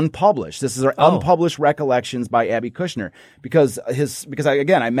this was unpublished. This is unpublished recollections by Abby Kushner, because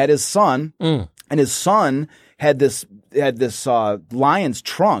I met his son, and his son had this Lions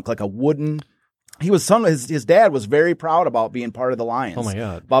trunk, like a wooden. His dad was very proud about being part of the Lions. Oh my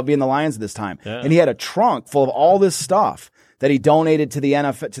God. About being the Lions at this time. Yeah. And he had a trunk full of all this stuff that he donated to the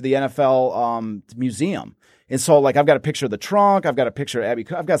NFL museum. And so, like, I've got a picture of the trunk. I've got a picture of Abby.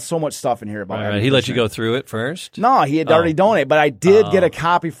 I've got so much stuff in here about Abby. He let Kushner. you go through it first? No, he had already donated. But I did get a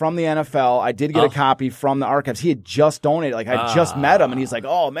copy from the NFL. I did get a copy from the archives. He had just donated. Like, I just met him, and he's like,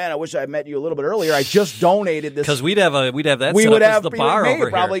 "Oh man, I wish I had met you a little bit earlier. I just donated this." Because we'd have that. We set would up have as the bar over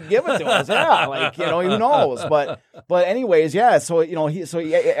probably here. give it to us. Yeah, like, you know, who knows? But anyways, yeah. So you know, his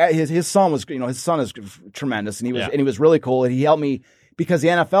son was, you know, his son is tremendous, and he was really cool, and he helped me. Because the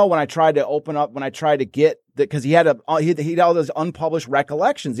NFL, when I tried to get because he had all those unpublished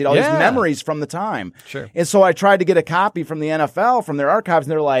recollections, he had all these memories from the time. Sure. And so I tried to get a copy from the NFL, from their archives,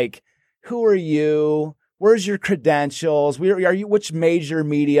 and they're like, "Who are you? Where's your credentials? Which major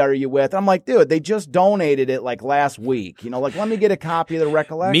media are you with?" I'm like, dude, they just donated it like last week. You know, like, let me get a copy of the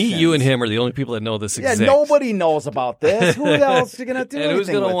recollections. Me, you, and him are the only people that know this exists. Yeah, nobody knows about this. Who else is gonna do And anything who's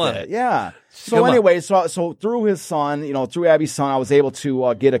gonna with want it? it? Yeah. So anyway, so through his son, you know, through Abby's son, I was able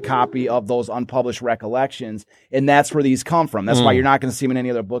to get a copy of those unpublished recollections, and that's where these come from. That's why you're not going to see them in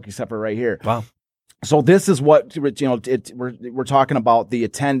any other book except for right here. Wow. So this is what, you know, we're talking about the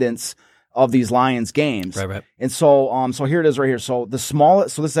attendance of these Lions games. Right. And so here it is right here. So this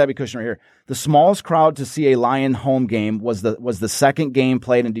is Abby Kushner right here. The smallest crowd to see a Lion home game was the second game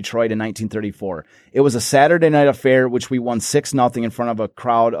played in Detroit in 1934. It was a Saturday night affair, which we won 6-0 in front of a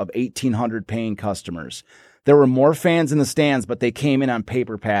crowd of 1,800 paying customers. There were more fans in the stands, but they came in on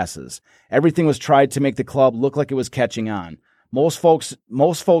paper passes. Everything was tried to make the club look like it was catching on. Most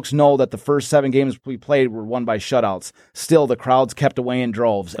folks know that the first 7 games we played were won by shutouts. Still, the crowds kept away in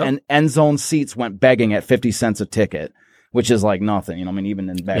droves, and end zone seats went begging at 50 cents a ticket, which is like nothing. You know, I mean, even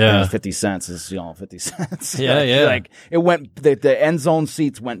in back then, 50 cents is, you know, 50 cents. Yeah. Like, it went, the end zone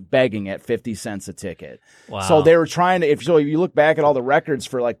seats went begging at 50 cents a ticket. Wow. So they were trying to, if you look back at all the records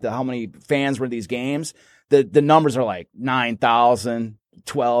for like how many fans were in these games, the numbers are like 9,000.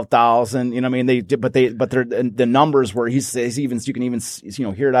 12,000, you know what I mean? But the numbers were, you can even, you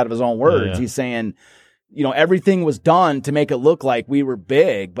know, hear it out of his own words. He's saying, you know, everything was done to make it look like we were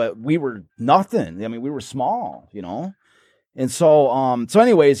big, but we were nothing. I mean, we were small, you know? And so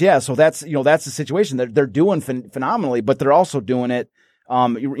anyways, yeah, so that's the situation. They're doing phenomenally, but they're also doing it,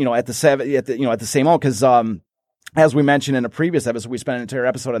 you know, at the same moment, because, as we mentioned in a previous episode, we spent an entire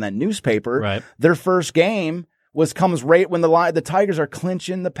episode on that newspaper. Right. Their first game comes right when the Tigers are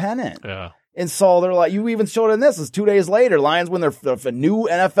clinching the pennant. Yeah. And so they're like, you even showed it in this. It's 2 days later. Lions win a new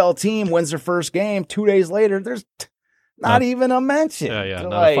NFL team wins their first game. 2 days later, there's not even a mention. Yeah. Not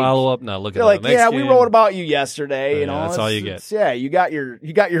like, a follow up. Not looking at the next game. We wrote about you yesterday. You know, that's all you get. Yeah, you got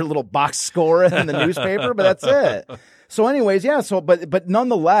your little box score in the newspaper, but that's it. So, anyways, yeah. So, but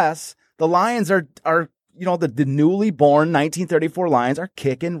nonetheless, the Lions are. You know, the newly born 1934 Lions are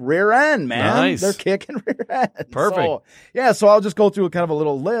kicking rear end, man. Nice. They're kicking rear end. Perfect. So I'll just go through kind of a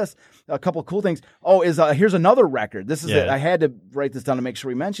little list, a couple of cool things. Here's another record. This is it. I had to write this down to make sure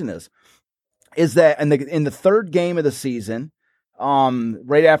we mention this. Is that in the third game of the season,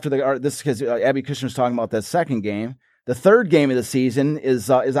 right after because Abby Kushner's talking about that second game. The third game of the season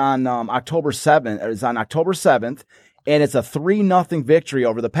is on October 7th. Is on October 7th, and it's a 3-0 victory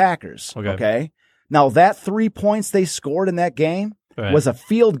over the Packers. Okay. Now, that 3 points they scored in that game was a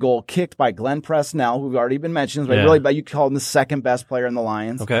field goal kicked by Glenn Presnell, who've already been mentioned. But you call him the second best player in the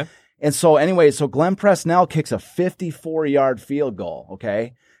Lions. Okay. And so, anyway, Glenn Presnell kicks a 54-yard field goal.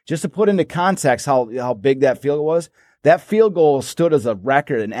 Okay. Just to put into context how big that field goal was, that field goal stood as a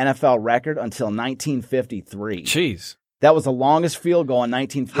record, an NFL record, until 1953. Jeez. That was the longest field goal in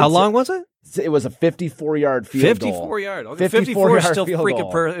 1950. How long was it? It was a 54-yard field goal. 54-yard. Okay. 54 is still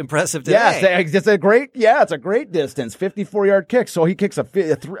freaking impressive today. Yeah, it's a great distance. 54-yard kick. So he kicks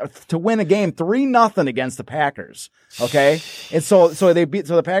to win a game 3-0 against the Packers. Okay, and so they beat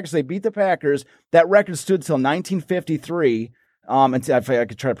the Packers. That record stood till 1953. And I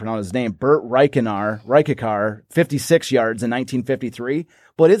could try to pronounce his name, Burt Reichekar, 56 yards in 1953.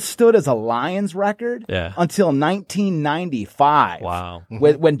 But it stood as a Lions record until 1995. Wow.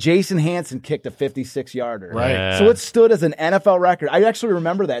 When Jason Hansen kicked a 56-yarder. Right. Yeah. So it stood as an NFL record. I actually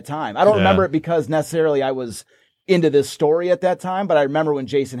remember that time. I don't remember it because necessarily I was into this story at that time, but I remember when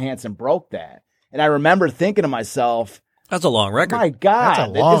Jason Hansen broke that. And I remember thinking to myself, That's a long record. my God, That's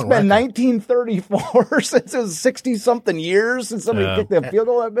a long it's been record. 1934 since it was 60-something years since somebody kicked a field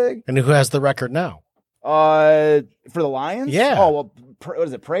goal that big. And who has the record now? For the Lions? Yeah. Oh, well, what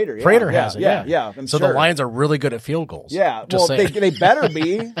is it, Prater? Yeah, Prater yeah, has it, Yeah, I'm So sure. the Lions are really good at field goals. Yeah, Just well, saying. they better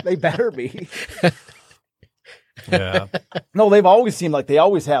be. They better be. Yeah. No, they've always seemed like they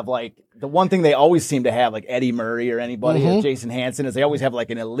always have like the one thing they always seem to have, like Eddie Murray or anybody, or Jason Hansen, is they always have like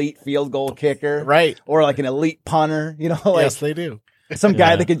an elite field goal kicker, Right. Or like an elite punter. You know, like Yes, they do. some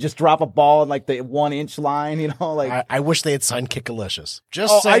guy that can just drop a ball in like the 1 inch line. You know, like. I wish they had signed Kickalicious.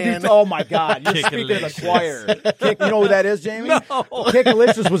 Just Oh, I saying. do. Oh my God! You're speaking to the choir. You know who that is, Jamie? No.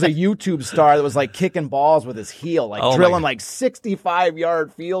 Kickalicious was a YouTube star that was like kicking balls with his heel, like Oh, my drilling God. like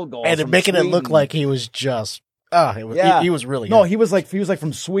 65-yard field goals, And from making it look Sweden. like he was just. He was really no. good. He was like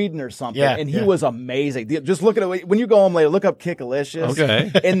from Sweden or something, Yeah, and he yeah. was amazing. Just look at it when you go home later. Look up Kickalicious.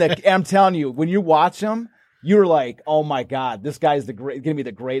 Okay. And I'm telling you, when you watch him, you're like, oh my God, this guy's going to be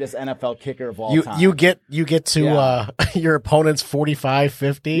the greatest NFL kicker of all time. You get to your opponent's 45,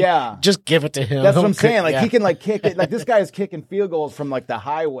 50. Yeah. Just give it to him. That's what He'll I'm saying. kick- Like yeah. he can like kick it. Like this guy is kicking field goals from like the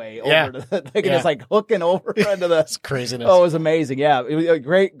highway over to the thing, and it's like hooking over into the. It's craziness. Oh, it was amazing. Yeah, it was a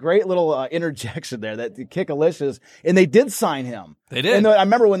great little interjection there. That Kickalicious, and they did sign him. They did. And I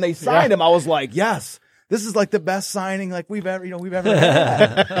remember when they signed him, I was like, yes. This is like the best signing like we've ever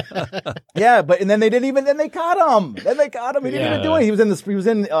had. Yeah, but and then they caught him. Then they caught him. He didn't even do it. He was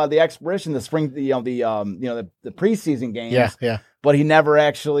in the expedition, the spring, the preseason games. Yeah. But he never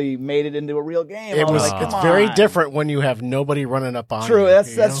actually made it into a real game. I was like, It's come very on. different when you have nobody running up on True, you.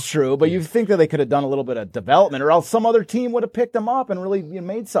 that's true. But you think that they could have done a little bit of development, or else some other team would have picked him up and really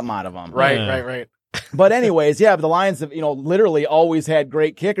made something out of him. Right. But anyways, yeah, but the Lions have, literally always had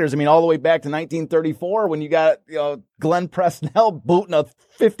great kickers. I mean, all the way back to 1934 when you got, Glenn Presnell booting a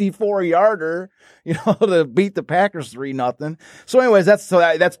 54-yarder, to beat the Packers 3-0. So anyways, that's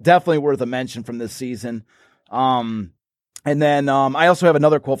definitely worth a mention from this season. And then I also have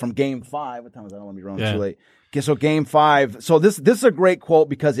another quote from Game 5. What time is that? I don't want to be running too late. Okay, so Game 5. So this is a great quote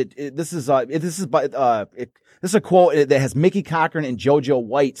because this is a quote that has Mickey Cochran and JoJo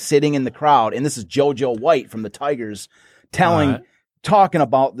White sitting in the crowd, and this is JoJo White from the Tigers talking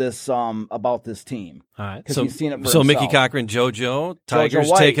about this team. All right. Because he's seen it for so himself. Mickey Cochran, JoJo, Tigers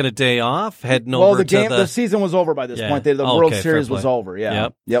White. taking a day off, heading Well, over the season was over by this point. The World Series was over. Yeah.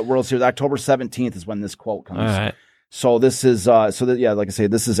 Yep. World Series. October 17th is when this quote comes. All right. So this is like I say,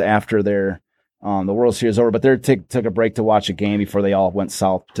 this is after their the World Series over, but they took a break to watch a game before they all went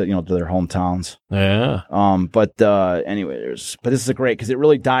south to to their hometowns. Yeah. But anyway, but this is great because it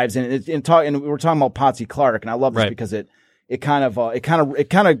really dives in and we were talking about Potsy Clark, and I love this because it kind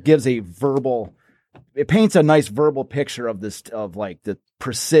of gives it paints a nice verbal picture of the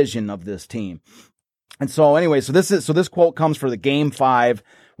precision of this team. And so anyway, so this quote comes for the Game 5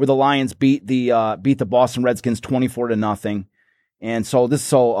 where the Lions beat the Boston Redskins 24-0. And so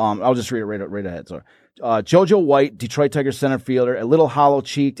I'll just read it right ahead. So, JoJo White, Detroit Tigers center fielder, a little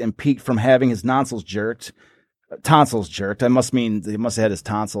hollow-cheeked and peaked from having his tonsils jerked. That must mean he must have had his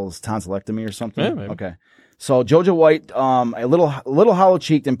tonsillectomy or something. Yeah, maybe. Okay. So JoJo White, a little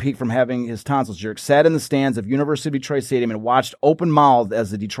hollow-cheeked and peaked from having his tonsils jerked, sat in the stands of University of Detroit Stadium and watched open-mouthed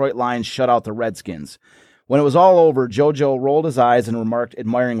as the Detroit Lions shut out the Redskins. When it was all over, JoJo rolled his eyes and remarked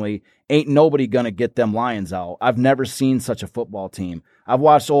admiringly, "Ain't nobody gonna get them Lions out. I've never seen such a football team. I've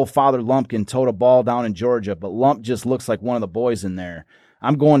watched old Father Lumpkin tote a ball down in Georgia, but Lump just looks like one of the boys in there.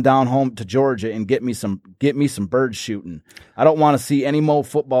 I'm going down home to Georgia and get me some bird shooting. I don't want to see any more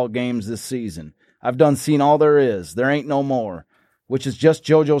football games this season. I've done seen all there is. There ain't no more," which is just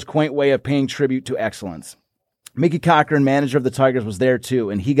JoJo's quaint way of paying tribute to excellence. Mickey Cochran, manager of the Tigers, was there too,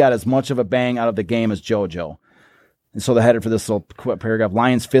 and he got as much of a bang out of the game as JoJo. And so the header for this little paragraph,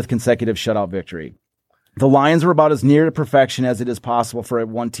 Lions' 5th consecutive shutout victory. The Lions were about as near to perfection as it is possible for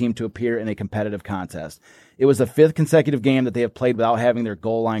one team to appear in a competitive contest. It was the 5th consecutive game that they have played without having their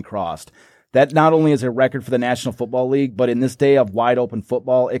goal line crossed. That not only is a record for the National Football League, but in this day of wide-open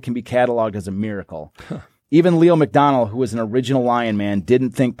football, it can be cataloged as a miracle. Even Leo McDonald, who was an original Lion man,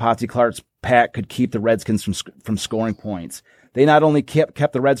 didn't think Potsy Clark's pack could keep the Redskins from scoring points. They not only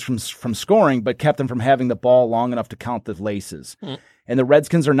kept the Reds from scoring, but kept them from having the ball long enough to count the laces. And the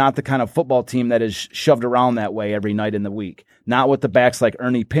Redskins are not the kind of football team that is shoved around that way every night in the week. Not with the backs like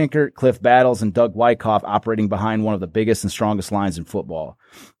Ernie Pinkert, Cliff Battles, and Doug Wyckoff operating behind one of the biggest and strongest lines in football.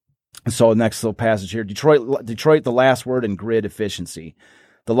 So next little passage here, Detroit, the last word in grid efficiency.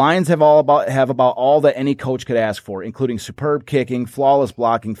 The Lions have about all that any coach could ask for, including superb kicking, flawless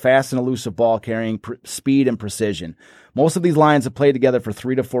blocking, fast and elusive ball carrying, speed and precision. Most of these Lions have played together for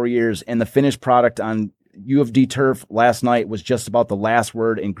 3 to 4 years, and the finished product on U of D turf last night was just about the last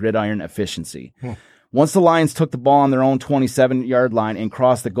word in gridiron efficiency. Once the Lions took the ball on their own 27-yard line and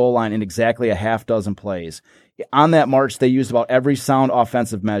crossed the goal line in exactly a half dozen plays. On that march, they used about every sound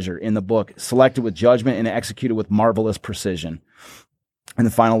offensive measure in the book, selected with judgment and executed with marvelous precision. And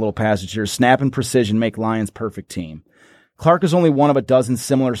the final little passage here, snap and precision make Lions perfect team. Clark is only one of a dozen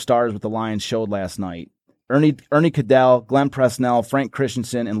similar stars what the Lions showed last night. Ernie Cadell, Glenn Presnell, Frank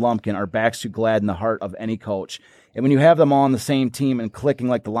Christensen, and Lumpkin are backs to gladden the heart of any coach. And when you have them all on the same team and clicking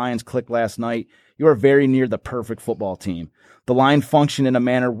like the Lions clicked last night, you are very near the perfect football team. The line functioned in a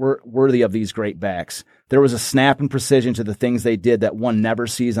manner worthy of these great backs. There was a snap and precision to the things they did that one never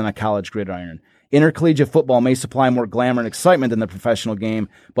sees on a college gridiron. Intercollegiate football may supply more glamour and excitement than the professional game,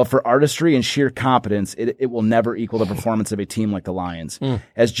 but for artistry and sheer competence, it will never equal the performance of a team like the Lions.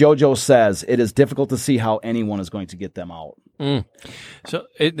 As JoJo says, it is difficult to see how anyone is going to get them out. So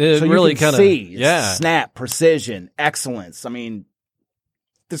it really kind of snap, precision, excellence. I mean,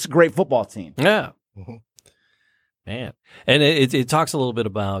 this is a great football team. Yeah. Man. And it talks a little bit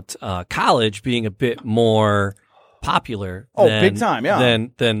about college being a bit more popular big time,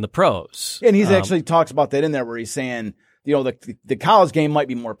 than the pros. And he's actually talks about that in there where he's saying, the college game might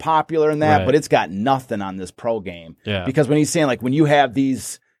be more popular in that, but it's got nothing on this pro game. Yeah. Because when he's saying, like, when you have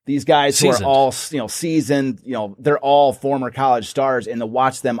these guys who are all, seasoned, they're all former college stars, and to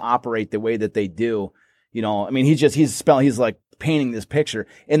watch them operate the way that they do, I mean, he's like painting this picture.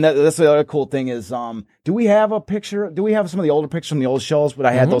 And that's the other cool thing is, do we have a picture? Do we have some of the older pictures from the old shows? But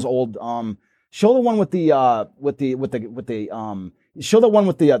I had those old, show the one with the show the one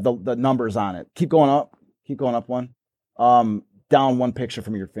with the numbers on it. Keep going up one. Down one picture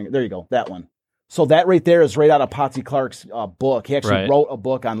from your finger. There you go. That one. So that right there is right out of Potsy Clark's book. He actually wrote a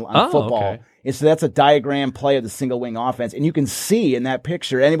book on football. Okay. And so that's a diagram play of the single wing offense. And you can see in that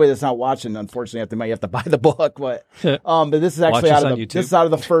picture, anybody that's not watching, unfortunately, might have to buy the book. But this is actually out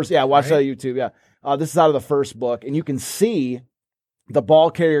of the first. Yeah, watch it on YouTube. Yeah. This is out of the first book. And you can see the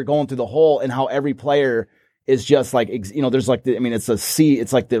ball carrier going through the hole and how every player is just like, there's like, it's a sea,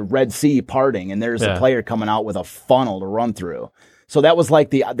 it's like the Red Sea parting, and there's a player coming out with a funnel to run through. So that was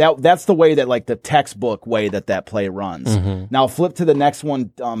like that's the way that, like, the textbook way that play runs. Mm-hmm. Now flip to the next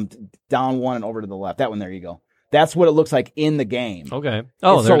one, down one and over to the left. That one, there you go. That's what it looks like in the game. Okay.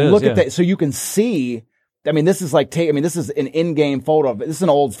 Oh, there it is. Look at that. So you can see, this is like, this is an in-game photo of it. This is an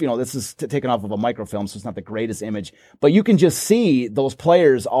old, this is taken off of a microfilm, so it's not the greatest image, but you can just see those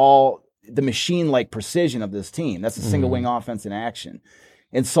players, all the machine-like precision of this team. That's a single wing offense in action.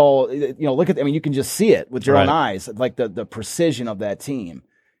 And so, look at, you can just see it with your own eyes, like the precision of that team.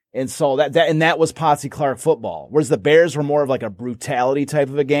 And so that was Potsy Clark football. Whereas the Bears were more of like a brutality type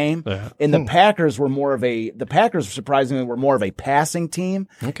of a game. Yeah. And the Packers were surprisingly were more of a passing team.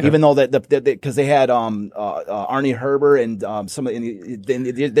 Okay. Even though because they had, Arnie Herber and,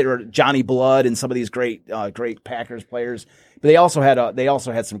 they were Johnny Blood and some of these great Packers players. But they also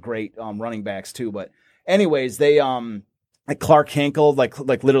had some great, running backs too. But anyways, they, like Clark Hinkle, like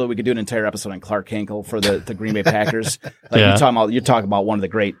literally we could do an entire episode on Clark Hinkle for the Green Bay Packers. You're talking about one of the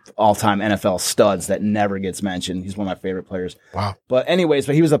great all-time NFL studs that never gets mentioned. He's one of my favorite players. Wow. But he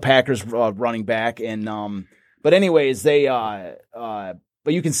was a Packers running back, and but anyways, but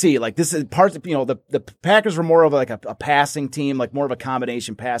you can see, like, this is parts of, the Packers were more of like a passing team, like more of a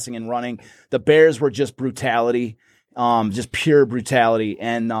combination passing and running. The Bears were just brutality. Just pure brutality,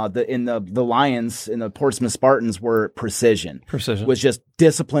 and the Lions and the Portsmouth Spartans were precision. Was just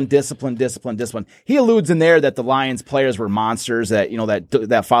discipline. He alludes in there that the Lions players were monsters.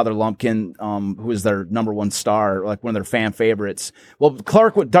 That Father Lumpkin, who was their number one star, like one of their fan favorites. Well,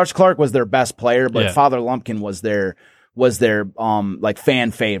 Dutch Clark was their best player, but Father Lumpkin was their like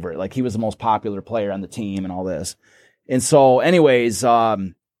fan favorite. Like, he was the most popular player on the team and all this. And so, anyways, he's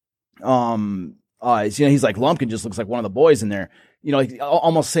like, Lumpkin just looks like one of the boys in there.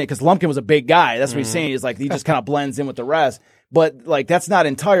 Almost saying, because Lumpkin was a big guy. That's what he's saying. He's like, he just kind of blends in with the rest. But, like, that's not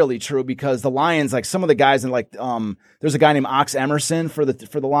entirely true, because the Lions, like, some of the guys in, like, there's a guy named Ox Emerson for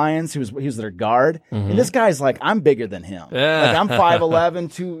the Lions. He was their guard. Mm-hmm. And this guy's like, I'm bigger than him. Yeah. Like, I'm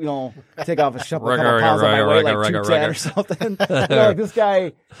 5'11", take off a couple pounds on my weight, like 210 or something. Like, this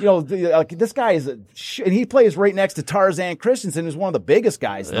guy, this guy is and he plays right next to Tarzan Christensen, who's one of the biggest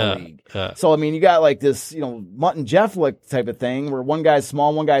guys in the league. Yeah. So, you got like this, Mutt and Jeff look type of thing, where one guy's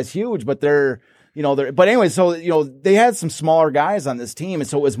small, one guy's huge, but but anyway, so, they had some smaller guys on this team. And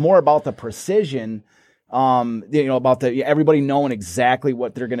so it was more about the precision, About everybody knowing exactly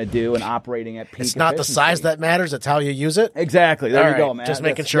what they're going to do and operating at peak. It's not the size that matters; it's how you use it. Exactly. There you go, man. Just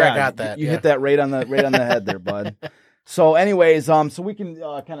making sure I got that. You hit that right on the head there, bud. So, anyways, so we can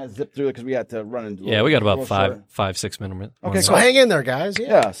kind of zip through it because we had to run into. Yeah, we got about 5-6 minutes. Okay, so hang in there, guys.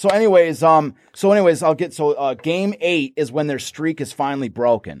 Yeah. So, anyways, I'll get game 8 is when their streak is finally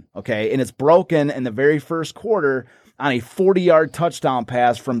broken. Okay, and it's broken in the very first quarter on a 40-yard touchdown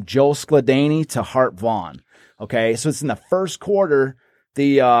pass from Joe Skladany to Hart Vaughn. Okay, so it's in the first quarter.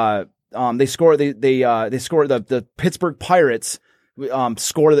 They score the Pittsburgh Pirates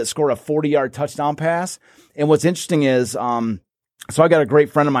scored a 40-yard touchdown pass. And what's interesting is, so I got a great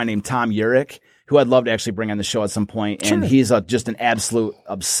friend of mine named Tom Urich, who I'd love to actually bring on the show at some point. And he's just an absolute,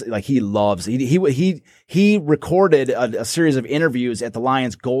 he recorded a series of interviews at the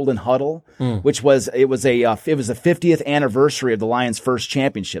Lions Golden Huddle, which was the 50th anniversary of the Lions' first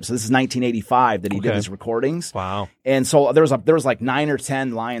championship. So this is 1985 that he did his recordings. Wow. And so there was like 9 or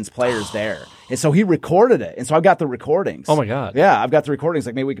 10 Lions players there. And so he recorded it. And so I've got the recordings. Oh my God. Yeah, I've got the recordings.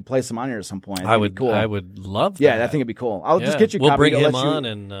 Like maybe we could play some on here at some point. I would love that. Yeah, I think it'd be cool. I'll just get you a we'll copy. Bring him on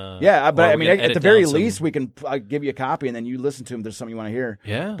and but I mean at the very least we can give you a copy and then you listen to him if there's something you want to hear.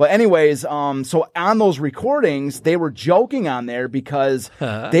 Yeah. But anyways, so on those recordings, they were joking on there because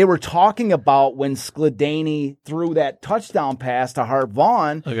they were talking about when Skladany threw that touchdown pass to Hart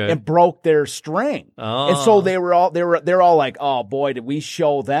Vaughn and broke their string. Oh. And so they're all like, "Oh boy, did we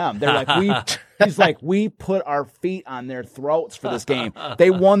show them?" They're like, He's like, we put our feet on their throats for this game.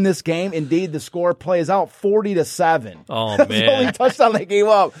 They won this game. Indeed, the score plays out 40-7. Oh, That's man. the only touchdown they gave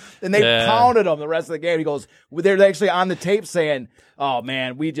up. And they pounded them the rest of the game. He goes, they're actually on the tape saying, "Oh,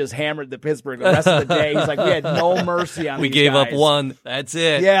 man, we just hammered the Pittsburgh the rest of the day." He's like, we had no mercy on we these gave guys. up one. That's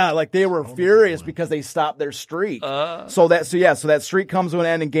it. Yeah, like they were furious because they stopped their streak. So that streak comes to an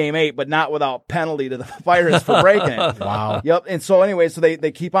end in game 8, but not without penalty to the Pirates for breaking it. Wow. Yep. And so anyway, so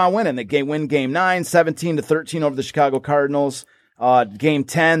they keep on winning. They win game 9, 17-13 over the Chicago Cardinals. Game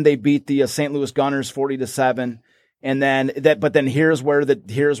 10, they beat the St. Louis Gunners 40-7. And then here's where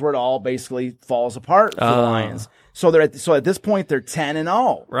it all basically falls apart for the Lions. So at this point they're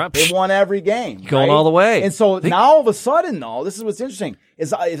 10-0. Right. They won every game. Going all the way. And so now all of a sudden though, this is what's interesting,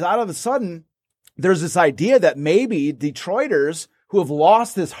 is out of a sudden there's this idea that maybe Detroiters who have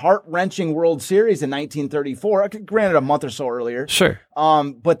lost this heart-wrenching World Series in 1934, granted a month or so earlier. Sure.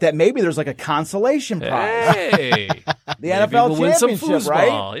 But that maybe there's like a consolation prize. Hey. The NFL win some championship, foosball.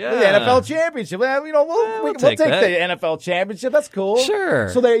 right? Yeah. The NFL championship. Well, we'll take the NFL championship. That's cool. Sure.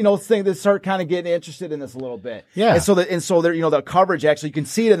 So they start kind of getting interested in this a little bit. Yeah. And so the coverage actually, you can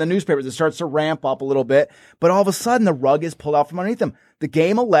see it in the newspapers. It starts to ramp up a little bit, but all of a sudden the rug is pulled out from underneath them. The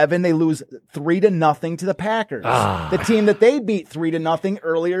game 11, they lose 3-0 to the Packers. The team that they beat 3-0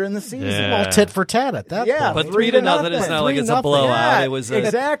 earlier in the season. Yeah. Well, tit for tat at that Yeah, point. But 3-0, it's not like it's a 3-0. blowout. Yeah, It was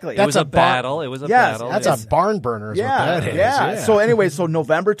exactly. It was a battle. It was a battle. That's a barn burner is what that is. Yeah. So anyway,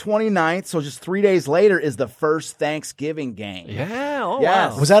 November 29th, so just 3 days later is the first Thanksgiving game. Yeah. Oh,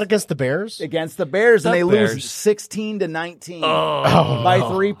 Yes. wow. Was that against the Bears? Against the Bears, and The they Bears. lose 16-19 by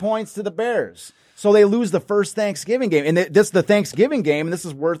 3 points to the Bears. So they lose the first Thanksgiving game. And the Thanksgiving game, and this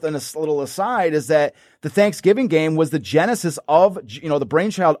is worth a little aside, is that the Thanksgiving game was the genesis of, the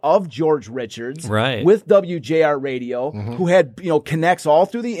brainchild of George Richards. Right. With WJR Radio, who had, connects all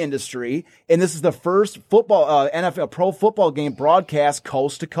through the industry. And this is the first NFL pro football game broadcast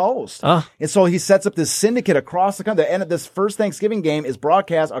coast to coast. And so he sets up this syndicate across the country. And this first Thanksgiving game is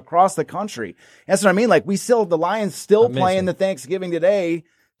broadcast across the country. That's what I mean. Like the Lions still playing the Thanksgiving today.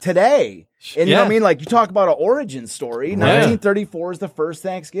 And you know what I mean? Like you talk about an origin story. 1934 is the first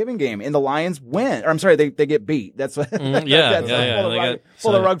Thanksgiving game, and the Lions win. Or I'm sorry, they get beat. That's what. Pull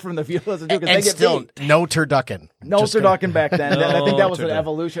the rug from the field. And they still beat. no turducken. No turducken back then. I think that was an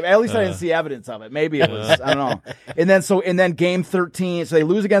evolution. At least I didn't see evidence of it. Maybe it was. I don't know. And then game 13. So they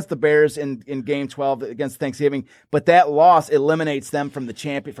lose against the Bears in game 12 against Thanksgiving, but that loss eliminates them from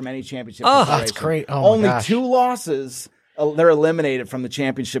any championship. Oh, that's great. Oh, Only 2 losses. They're eliminated from the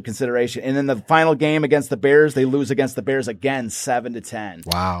championship consideration. And then the final game against the Bears, they lose against the Bears again, 7-10.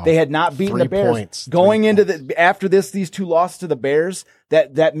 Wow. They had not beaten 3 the Bears. points. Going into after these 2 losses to the Bears,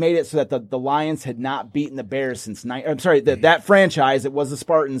 that made it so that the Lions had not beaten the Bears since that franchise, it was the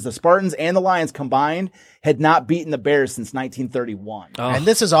Spartans. The Spartans and the Lions combined had not beaten the Bears since 1931. And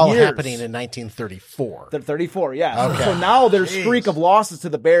this is all happening in 1934. 34, yeah. Okay. So now their streak of losses to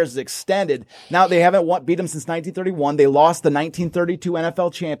the Bears is extended. Now they haven't beat them since 1931. They lost the 1932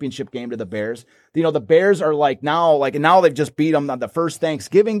 NFL championship game to the Bears. The Bears are now they've just beat them on the first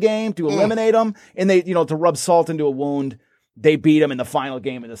Thanksgiving game to eliminate them, and they, to rub salt into a wound. they beat them in the final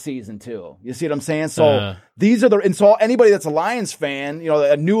game of the season too. You see what I'm saying? So these are and so anybody that's a Lions fan,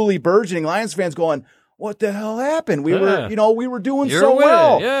 a newly burgeoning Lions fan's going, what the hell happened? We were doing so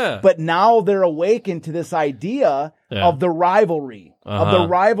well. Yeah. But now they're awakened to this idea of the rivalry, of the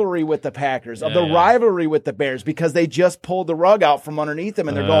rivalry with the Packers, of the rivalry with the Bears, because they just pulled the rug out from underneath them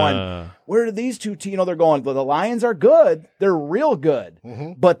and they're going, where do these two teams, they're going, well, the Lions are good. They're real good,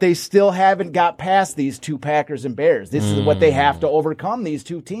 but they still haven't got past these two Packers and Bears. This is what they have to overcome, these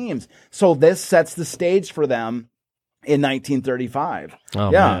two teams. So this sets the stage for them in 1935.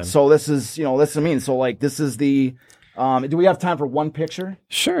 Man. So this is, so like this is the, do we have time for one picture?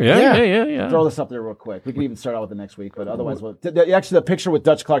 Sure. Yeah. Throw this up there real quick. We can even start out with it next week, but otherwise, actually the picture with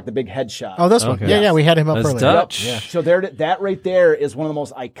Dutch Clark, the big headshot. Oh, this one. Yeah, we had him up That's earlier. Dutch. Yeah. So that right there is one of the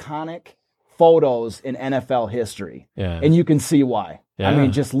most iconic photos in NFL history. Yeah. And you can see why. Yeah. I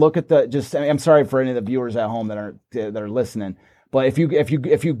mean, just look at I'm sorry for any of the viewers at home that are listening. But if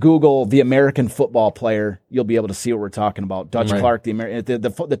you Google the American football player, you'll be able to see what we're talking about. Dutch Clark,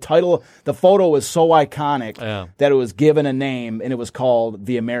 the title, the photo was so iconic that it was given a name, and it was called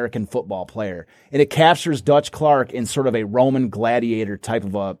the American football player. And it captures Dutch Clark in sort of a Roman gladiator type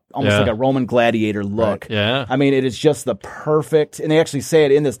of almost like a Roman gladiator look. Right. Yeah. I mean, it is just the perfect, and they actually say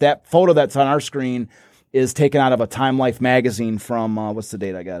it in this. That photo that's on our screen is taken out of a Time Life magazine from what's the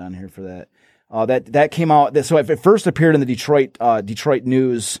date I got on here for that? That came out. So it first appeared in the Detroit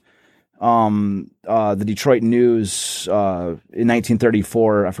News, the Detroit News in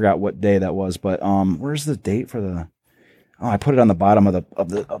 1934. I forgot what day that was, but where's the date for the? Oh, I put it on the bottom of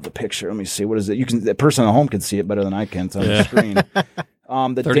the picture. Let me see. What is it? The person at home can see it better than I can. It's on the screen.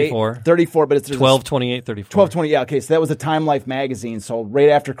 The 34. Date, 34, but it's 12/28/34. 12/20. Yeah, okay. So that was the Time Life magazine. So right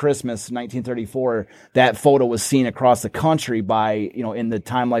after Christmas, 1934, that photo was seen across the country by in the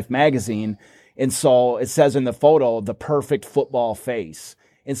Time Life magazine. And so it says in the photo, the perfect football face.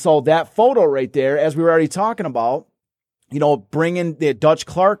 And so that photo right there, as we were already talking about, bringing the Dutch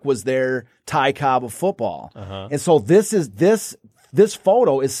Clark was their Ty Cobb of football. And so this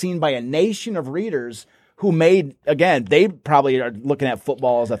photo is seen by a nation of readers who made, again, they probably are looking at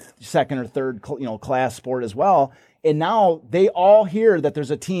football as a second or third, class sport as well. And now they all hear that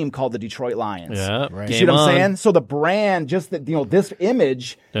there's a team called the Detroit Lions. Yeah, right. You see what I'm saying? So the brand, just that, this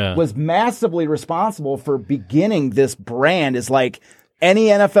image was massively responsible for beginning this brand. Is like any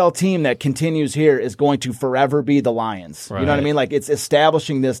NFL team that continues here is going to forever be the Lions. Right. You know what I mean? Like it's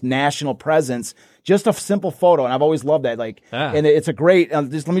establishing this national presence. Just a simple photo, and I've always loved that. And it's a great.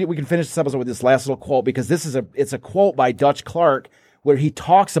 We can finish this episode with this last little quote because it's a quote by Dutch Clark, where he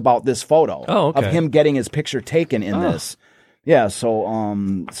talks about this photo of him getting his picture taken in this. Yeah, so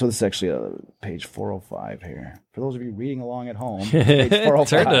this is actually page 405 here. For those of you reading along at home, page 405.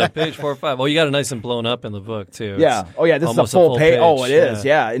 Turn to page 405. Well, you got it nice and blown up in the book, too. Yeah. This is a full page. Oh, it is,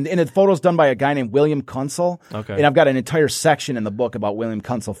 yeah. And the photo's done by a guy named William Kunzel. Okay. And I've got an entire section in the book about William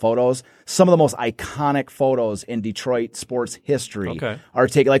Kunzel photos. Some of the most iconic photos in Detroit sports history are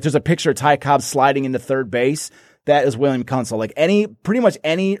taken. Like there's a picture of Ty Cobb sliding into third base. That is William Kunzel. Like pretty much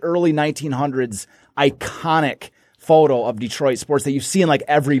any early 1900s iconic photo of Detroit sports that you see in like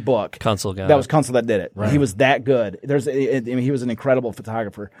every book. Kunzel guy. That was Kunzel that did it. Right. He was that good. He was an incredible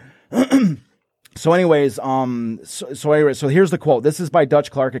photographer. So anyways, so here's the quote. This is by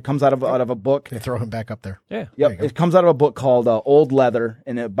Dutch Clark. It comes out of a book. They throw him back up there. Yeah. Yep. It comes out of a book called Old Leather,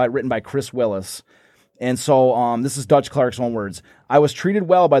 and written by Chris Willis. And so this is Dutch Clark's own words. I was treated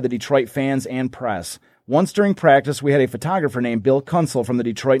well by the Detroit fans and press. Once during practice, we had a photographer named Bill Kunzel from the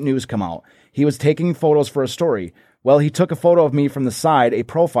Detroit News come out. He was taking photos for a story. Well, he took a photo of me from the side, a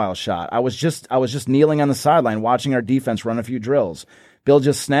profile shot. I was just kneeling on the sideline watching our defense run a few drills. Bill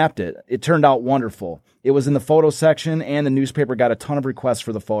just snapped it. It turned out wonderful. It was in the photo section, and the newspaper got a ton of requests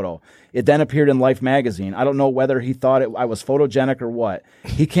for the photo. It then appeared in Life magazine. I don't know whether he thought I was photogenic or what.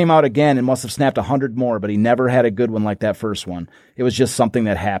 He came out again and must have snapped 100 more, but he never had a good one like that first one. It was just something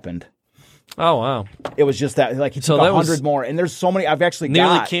that happened. Oh, wow. It was just that, like, he took 100 more. And there's so many, I've actually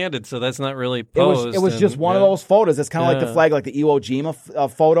nearly got. Candid, so that's not really posed. It was just one of those photos. It's kind of like the flag, like the Iwo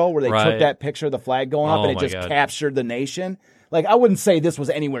Jima photo, where they took that picture of the flag going up, and it just captured the nation. Like, I wouldn't say this was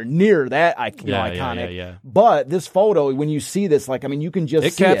anywhere near that iconic. Yeah. But this photo, when you see this, like, I mean, you can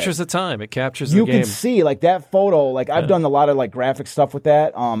just see captures the time. It captures the game. You can see, like, that photo. Like, I've done a lot of, like, graphic stuff with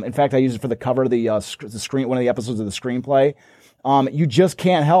that. In fact, I use it for the cover of the screen, one of the episodes of the screenplay. You just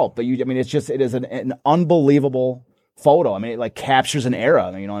can't help. But it is an unbelievable photo. I mean, it like captures an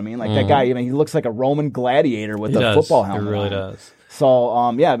era. You know what I mean? Like that guy. I mean, he looks like a Roman gladiator with a football helmet. He really does. So,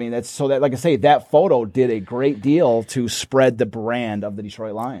 I mean, like I say, that photo did a great deal to spread the brand of the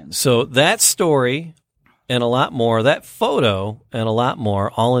Detroit Lions. So that story and a lot more, that photo and a lot more,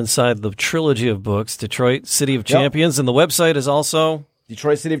 all inside the trilogy of books, Detroit City of Champions. And the website is also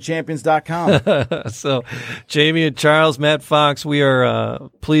DetroitCityOfChampions.com. So, Jamie and Charles, Matt Fox, we are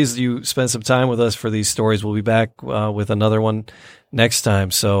pleased you spent some time with us for these stories. We'll be back with another one next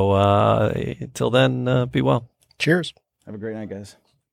time. So, until then, be well. Cheers. Have a great night, guys.